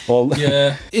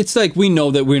 Yeah, it's like, we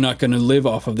know that we're not going to live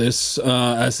off of this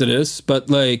as it is, but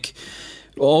like,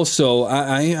 also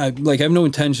I have no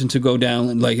intention to go down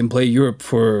and play Europe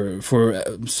for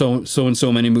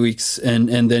so many weeks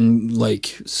and then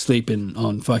like sleeping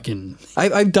on fucking.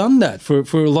 I've done that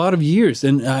for a lot of years,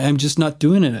 and I'm just not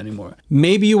doing it anymore.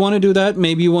 Maybe you want to do that.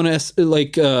 Maybe you want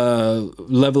to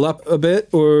level up a bit,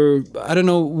 or I don't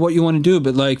know what you want to do.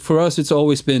 But like, for us, it's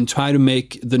always been try to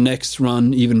make the next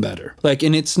run even better. Like,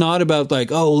 and it's not about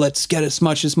like, oh, let's get as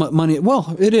much as money.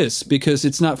 Well, it is, because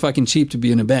it's not fucking cheap to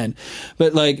be in a band.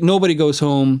 But like, nobody goes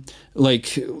home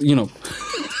like, you know,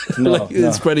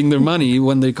 spreading their money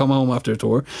when they come home after a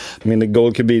tour. I mean, the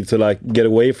goal could be to like get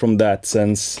away from that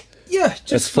sense. Yeah,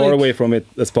 just as far away from it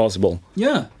as possible.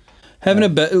 Yeah, having a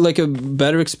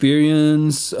better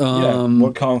experience.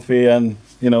 More comfy, and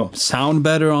you know, sound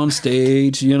better on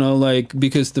stage. You know, like,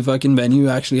 because the fucking venue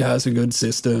actually has a good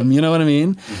system. You know what I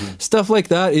mean? Mm-hmm. Stuff like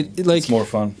that. It's more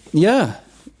fun. Yeah.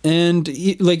 And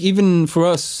like, even for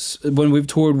us, when we've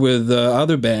toured with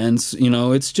other bands, you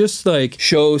know, it's just like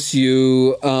shows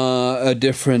you a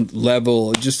different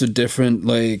level, just a different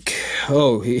like,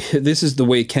 oh, this is the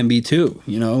way it can be too.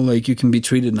 You know, like, you can be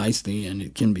treated nicely, and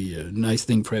it can be a nice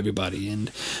thing for everybody.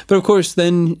 But of course,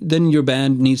 then your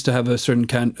band needs to have a certain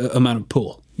amount of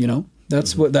pull. You know,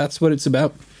 that's what it's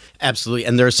about. Absolutely.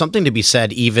 And there's something to be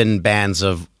said, even bands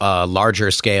of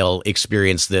larger scale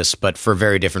experience this, but for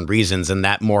very different reasons. And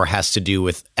that more has to do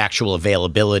with actual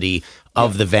availability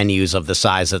of the venues of the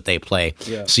size that they play.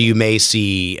 Yeah. So you may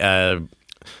see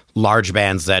large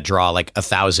bands that draw like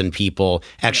 1,000 people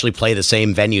actually play the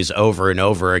same venues over and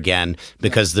over again,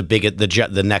 because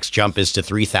the next jump is to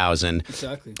 3,000.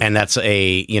 Exactly. And that's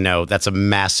a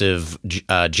massive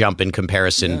jump in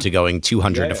comparison to going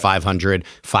 200 to 500,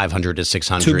 500 to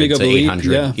 600 to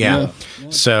 800. Yeah.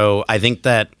 So I think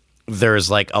that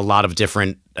there's like a lot of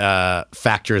different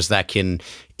factors that can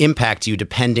impact you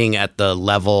depending at the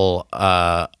level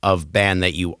of band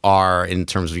that you are in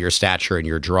terms of your stature and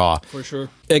your draw. For sure.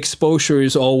 Exposure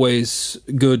is always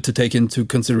good to take into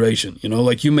consideration. You know,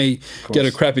 like, you may get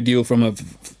a crappy deal from a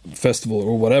festival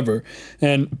or whatever,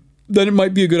 and then it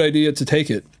might be a good idea to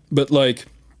take it. But like,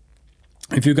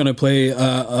 if you're going to play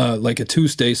like a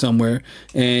Tuesday somewhere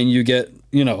and you get,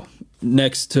 you know,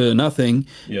 next to nothing,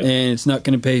 and it's not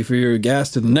going to pay for your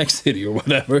gas to the next city or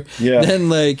whatever, then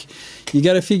like, you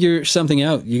got to figure something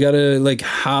out. You got to like,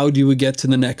 how do we get to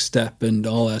the next step and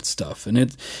all that stuff? And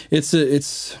it's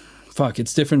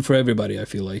different for everybody, I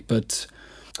feel like. But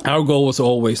our goal was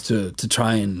always to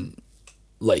try and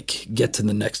like get to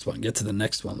the next one.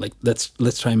 Like,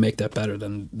 let's try and make that better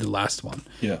than the last one.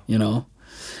 Yeah, you know.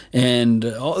 And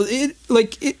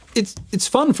it's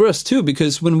fun for us too,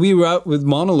 because when we were out with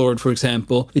Monolord, for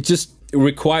example, it just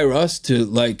required us to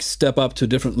like step up to a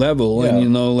different level, and you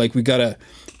know, like, we gotta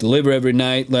deliver every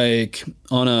night, like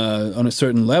on a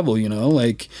certain level, you know,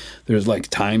 like there's like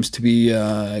times to be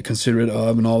considerate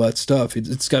of and all that stuff.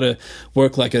 It's got to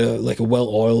work like a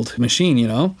well-oiled machine, you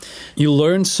know. You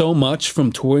learn so much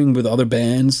from touring with other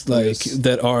bands like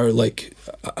that are like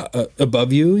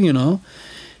above you, you know,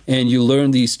 and you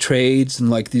learn these trades and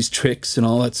like these tricks and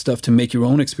all that stuff to make your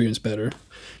own experience better.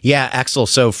 Yeah, Axel.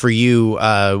 So for you,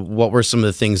 what were some of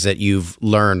the things that you've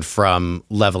learned from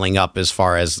leveling up, as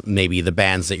far as maybe the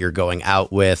bands that you're going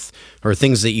out with, or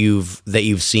things that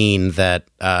you've seen that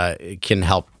can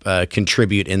help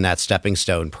contribute in that stepping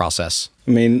stone process?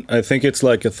 I mean, I think it's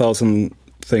like 1,000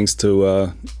 things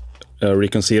to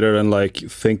reconsider and like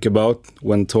think about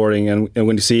when touring, and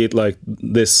when you see it like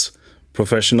this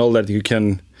professional that you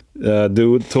can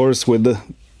do tours with the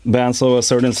bands of a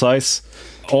certain size.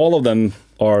 All of them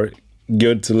are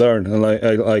good to learn, and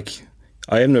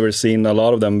I have never seen a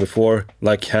lot of them before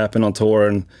like happen on tour.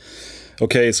 And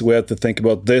okay, so we have to think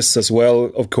about this as well,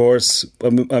 of course.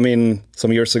 I mean,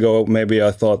 some years ago maybe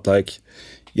I thought like,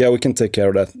 yeah, we can take care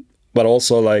of that, but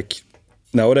also like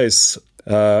nowadays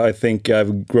I think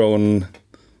I've grown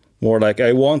more. Like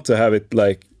I want to have it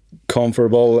like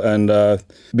comfortable and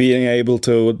being able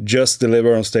to just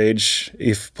deliver on stage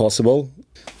if possible.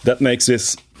 That makes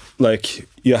this like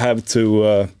you have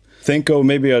to think of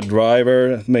maybe a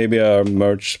driver, maybe a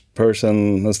merch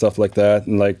person and stuff like that.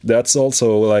 And like that's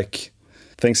also like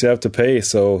things you have to pay.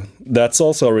 So that's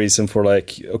also a reason for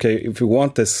like, okay, if you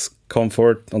want this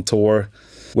comfort on tour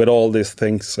with all these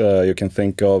things you can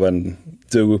think of and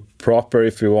do proper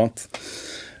if you want,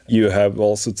 you have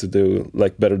also to do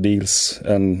like better deals.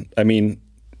 And I mean,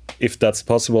 if that's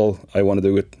possible, I want to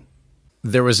do it.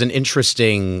 There was an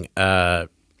interesting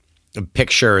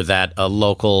picture that a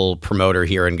local promoter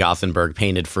here in Gothenburg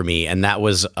painted for me, and that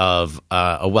was of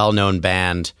a well-known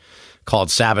band called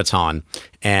Sabaton.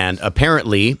 And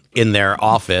apparently in their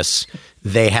office,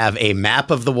 they have a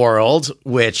map of the world,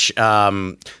 which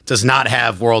does not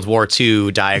have World War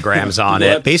II diagrams on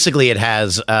it. Basically, it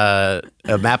has a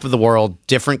map of the world,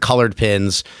 different colored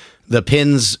pins. The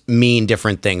pins mean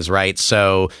different things, right?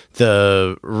 So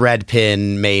the red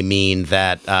pin may mean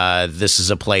that this is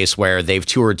a place where they've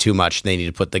toured too much. They need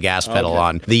to put the gas pedal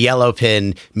on. The yellow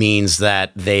pin means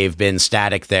that they've been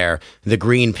static there. The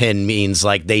green pin means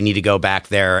like they need to go back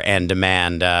there and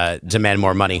demand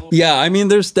more money. Yeah, I mean,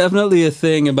 there's definitely a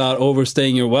thing about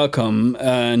overstaying your welcome,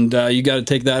 and you got to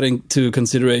take that into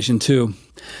consideration too.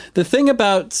 The thing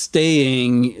about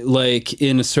staying like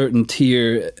in a certain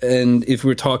tier, and if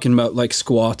we're talking about like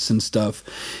squats and stuff,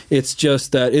 it's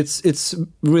just that it's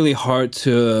really hard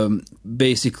to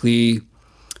basically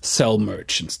sell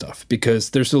merch and stuff,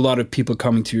 because there's a lot of people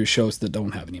coming to your shows that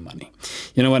don't have any money.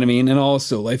 You know what I mean? And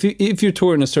also, like, if you're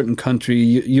touring a certain country,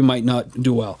 you might not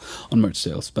do well on merch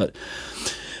sales, but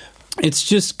it's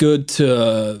just good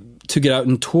to get out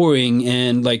and touring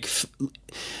and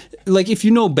like if you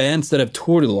know bands that have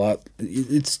toured a lot,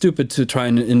 it's stupid to try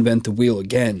and invent the wheel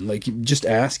again. Like, you just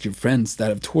ask your friends that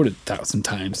have toured 1,000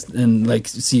 times and like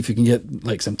see if you can get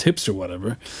like some tips or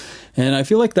whatever. And I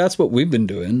feel like that's what we've been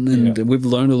doing, and we've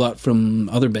learned a lot from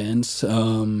other bands.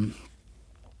 And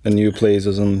new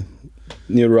places and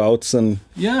new routes and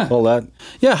all that.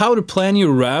 Yeah, how to plan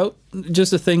your route.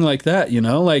 Just a thing like that, you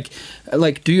know, like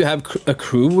do you have a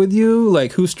crew with you?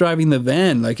 Like, who's driving the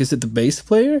van? Like, is it the bass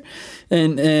player?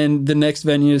 And the next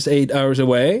venue is 8 hours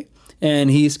away, and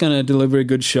he's gonna deliver a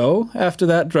good show after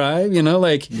that drive, you know,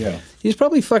 like he's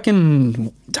probably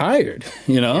fucking tired,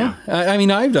 you know. I mean,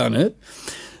 I've done it.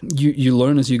 You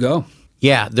learn as you go.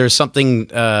 Yeah, there's something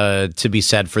to be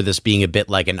said for this being a bit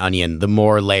like an onion. The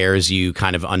more layers you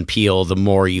kind of unpeel, the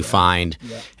more you find,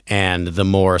 and the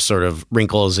more sort of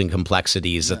wrinkles and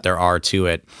complexities that there are to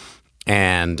it.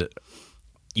 And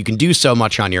you can do so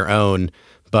much on your own,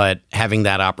 but having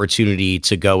that opportunity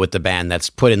to go with the band that's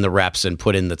put in the reps and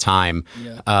put in the time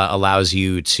allows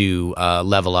you to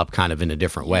level up kind of in a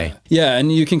different way. Yeah,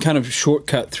 and you can kind of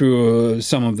shortcut through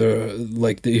some of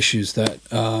the issues that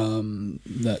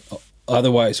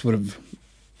otherwise would have,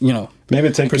 you know, maybe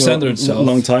take a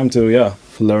long time to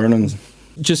learn. And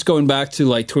just going back to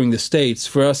like touring the States,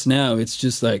 for us now, it's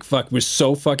just like, fuck, we're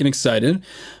so fucking excited,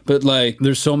 but like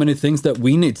there's so many things that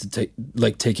we need to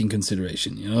take in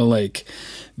consideration, you know, like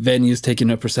venues taking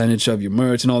a percentage of your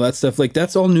merch and all that stuff. Like,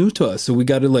 that's all new to us, so we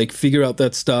got to like figure out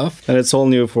that stuff, and it's all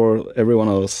new for every one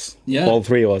of us. All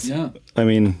three of us. I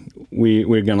mean,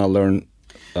 we're gonna learn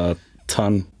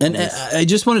ton. And I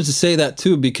just wanted to say that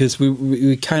too, because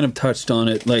we kind of touched on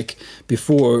it like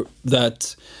before,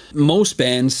 that most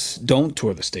bands don't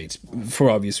tour the States for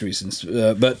obvious reasons.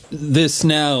 But this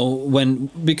now,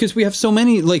 because we have so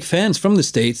many like fans from the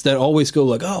States that always go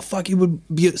like, oh fuck, it would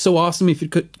be so awesome if you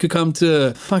could come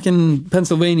to fucking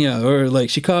Pennsylvania or like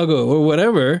Chicago or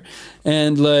whatever.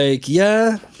 And like,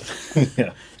 yeah.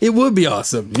 It would be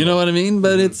awesome, you know what I mean?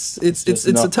 But it's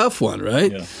a tough one,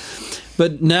 right? Yeah.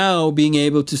 But now being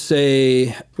able to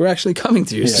say we're actually coming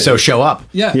to you, So show up.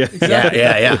 yeah, Yeah. exactly.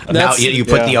 Yeah. Now you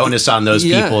put the onus on those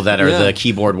Yeah, people that are yeah. the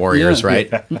keyboard warriors, Yeah.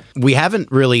 right? We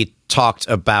haven't really talked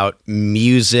about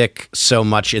music so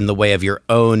much in the way of your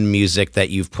own music that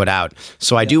you've put out.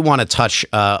 So I do want to touch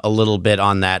a little bit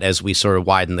on that as we sort of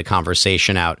widen the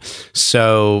conversation out.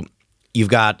 So you've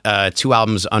got 2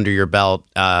 albums under your belt,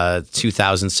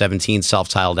 2017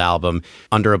 self-titled album,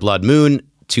 Under a Blood Moon,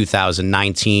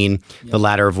 2019, the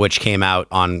latter of which came out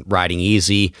on Riding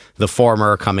Easy, the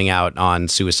former coming out on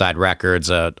Suicide Records,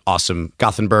 a awesome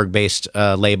Gothenburg-based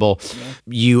label.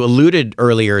 You alluded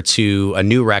earlier to a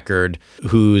new record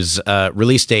whose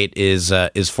release date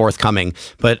is forthcoming,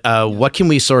 but what can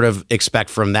we sort of expect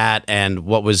from that, and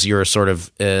what was your sort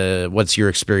of what's your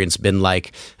experience been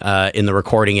like in the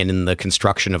recording and in the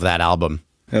construction of that album?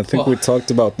 I think we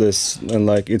talked about this, and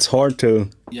like it's hard to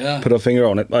put a finger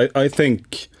on it. I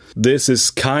think this is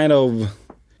kind of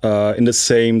in the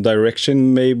same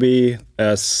direction maybe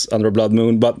as Under Blood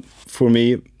Moon, but for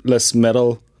me less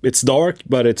metal. It's dark,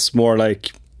 but it's more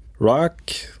like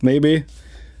rock maybe.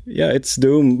 Yeah, it's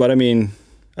doom, but I mean,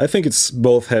 I think it's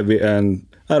both heavy and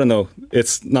I don't know.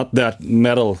 It's not that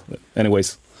metal,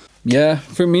 anyways. Yeah,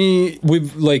 for me,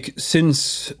 we've like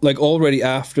since like already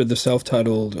after the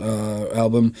self-titled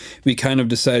album, we kind of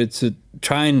decided to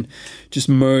try and just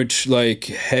merge like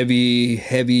heavy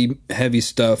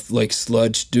stuff like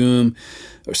sludge, doom,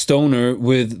 or stoner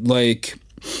with like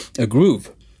a groove,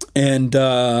 and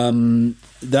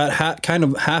that kind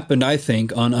of happened, I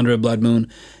think, on Under a Blood Moon,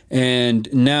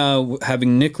 and now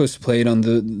having Nicholas played on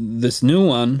this new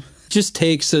one just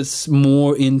takes us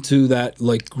more into that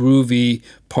like groovy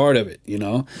part of it, you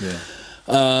know.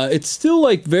 It's still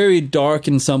like very dark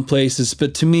in some places,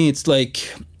 but to me it's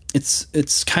like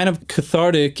it's kind of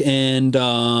cathartic and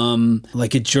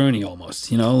like a journey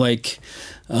almost, you know. Like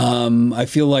I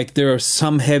feel like there are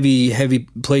some heavy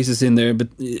places in there, but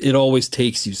it always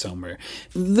takes you somewhere.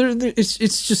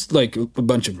 It's just like a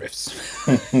bunch of riffs.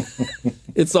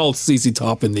 It's all ZZ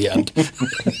Top in the end.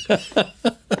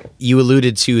 You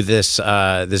alluded to this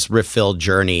riff-filled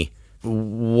journey.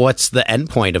 What's the end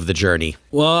point of the journey?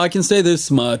 Well, I can say this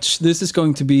much. This is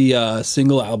going to be a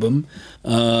single album,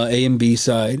 A and B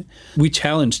side. We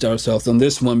challenged ourselves on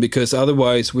this one because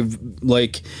otherwise we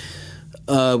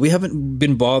haven't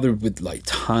been bothered with like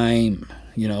time,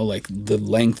 you know, like the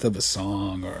length of a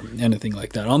song or anything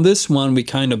like that. On this one, we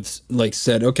kind of like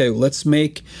said, okay, let's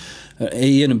make an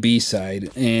A and a B side,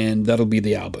 and that'll be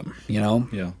the album, you know?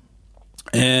 Yeah.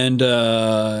 And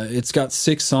it's got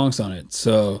 6 songs on it,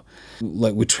 so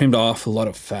like we trimmed off a lot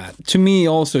of fat. To me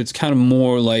also, it's kind of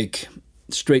more like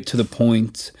straight to the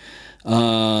point,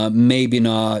 maybe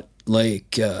not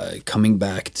like coming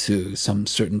back to some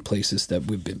certain places that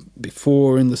we've been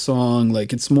before in the song.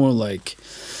 Like it's more like,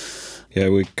 yeah,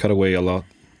 we cut away a lot.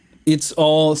 It's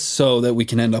all so that we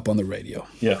can end up on the radio.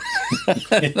 Yeah.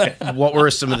 What were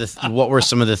some of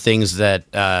the things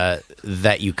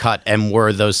that you cut, and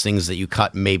were those things that you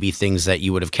cut maybe things that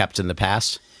you would have kept in the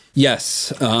past?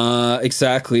 Yes,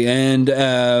 exactly.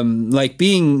 And like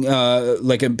being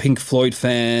like a Pink Floyd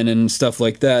fan and stuff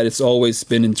like that, it's always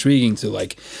been intriguing to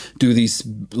like do these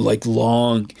like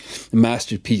long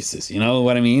masterpieces, you know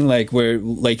what I mean? Like where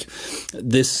like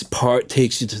this part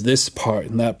takes you to this part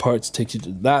and that part takes you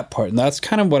to that part. And that's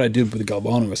kind of what I did with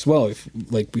Galvano as well,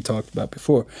 like we talked about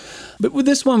before. But with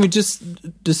this one, we just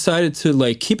decided to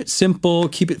like keep it simple,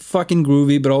 keep it fucking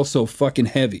groovy, but also fucking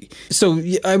heavy. So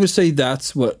I would say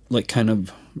that's what like kind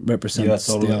of represents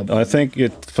the album. I think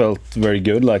it felt very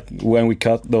good. Like when we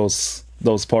cut those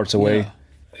parts away,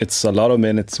 it's a lot of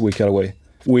minutes we cut away.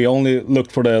 We only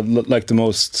looked for the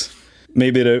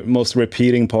most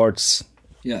repeating parts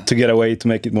to get away, to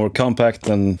make it more compact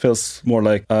and feels more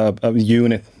like a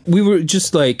unit. We were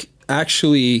just like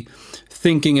actually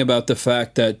thinking about the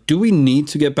fact that, do we need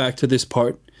to get back to this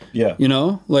part? Yeah. You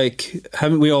know, like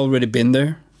haven't we already been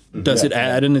there? Does it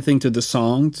add anything to the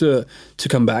song to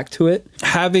come back to it?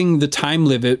 Having the time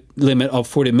limit of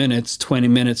 40 minutes, 20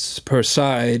 minutes per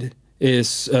side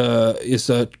is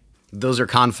a... Those are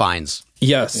confines.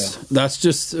 Yes, that's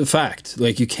just a fact.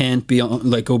 Like you can't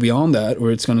go beyond that,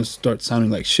 or it's going to start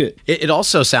sounding like shit. It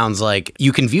also sounds like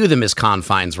you can view them as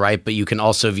confines, right? But you can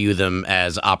also view them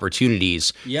as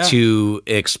opportunities to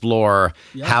explore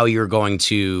how you're going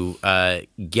to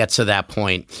get to that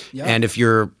point. Yeah. And if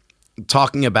you're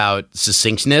talking about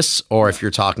succinctness, or if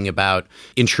you're talking about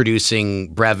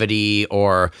introducing brevity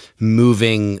or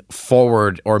moving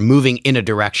forward or moving in a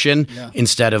direction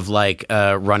instead of like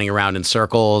running around in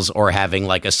circles or having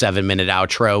like a 7-minute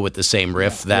outro with the same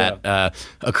riff that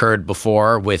occurred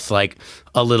before with like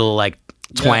a little like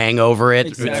twang over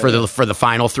it for the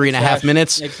final 3.5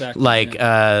 minutes. Exactly.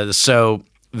 Like so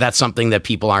that's something that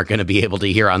people aren't going to be able to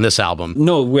hear on this album.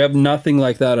 No, we have nothing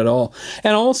like that at all.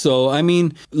 And also, I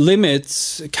mean,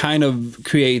 limits kind of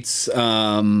creates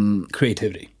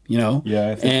creativity, you know?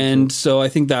 Yeah. So I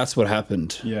think that's what happened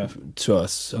to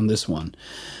us on this one.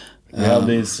 We have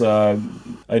these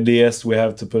ideas we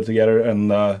have to put together,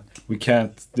 and we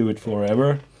can't do it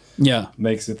forever. Yeah.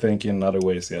 Makes you think in other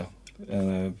ways,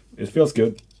 and it feels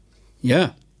good.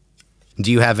 Yeah.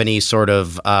 Do you have any sort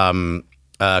of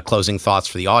closing thoughts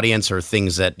for the audience, or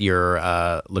things that you're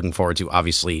looking forward to?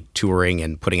 Obviously, touring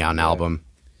and putting out an album.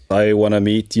 I want to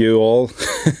meet you all,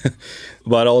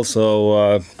 but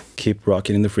also keep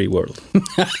rocking in the free world.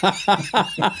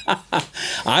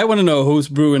 I want to know who's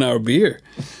brewing our beer.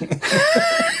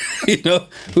 You know,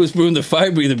 who's brewing the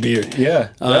Fire Breather beer? Yeah,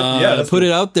 put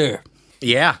it out there.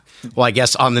 Yeah. Well, I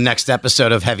guess on the next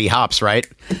episode of Heavy Hops, right?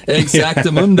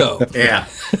 Exactamundo. Yeah.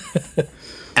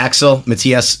 Axel,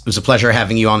 Matthias, it was a pleasure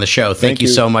having you on the show. Thank you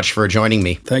so much for joining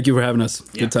me. Thank you for having us.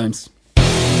 Good times.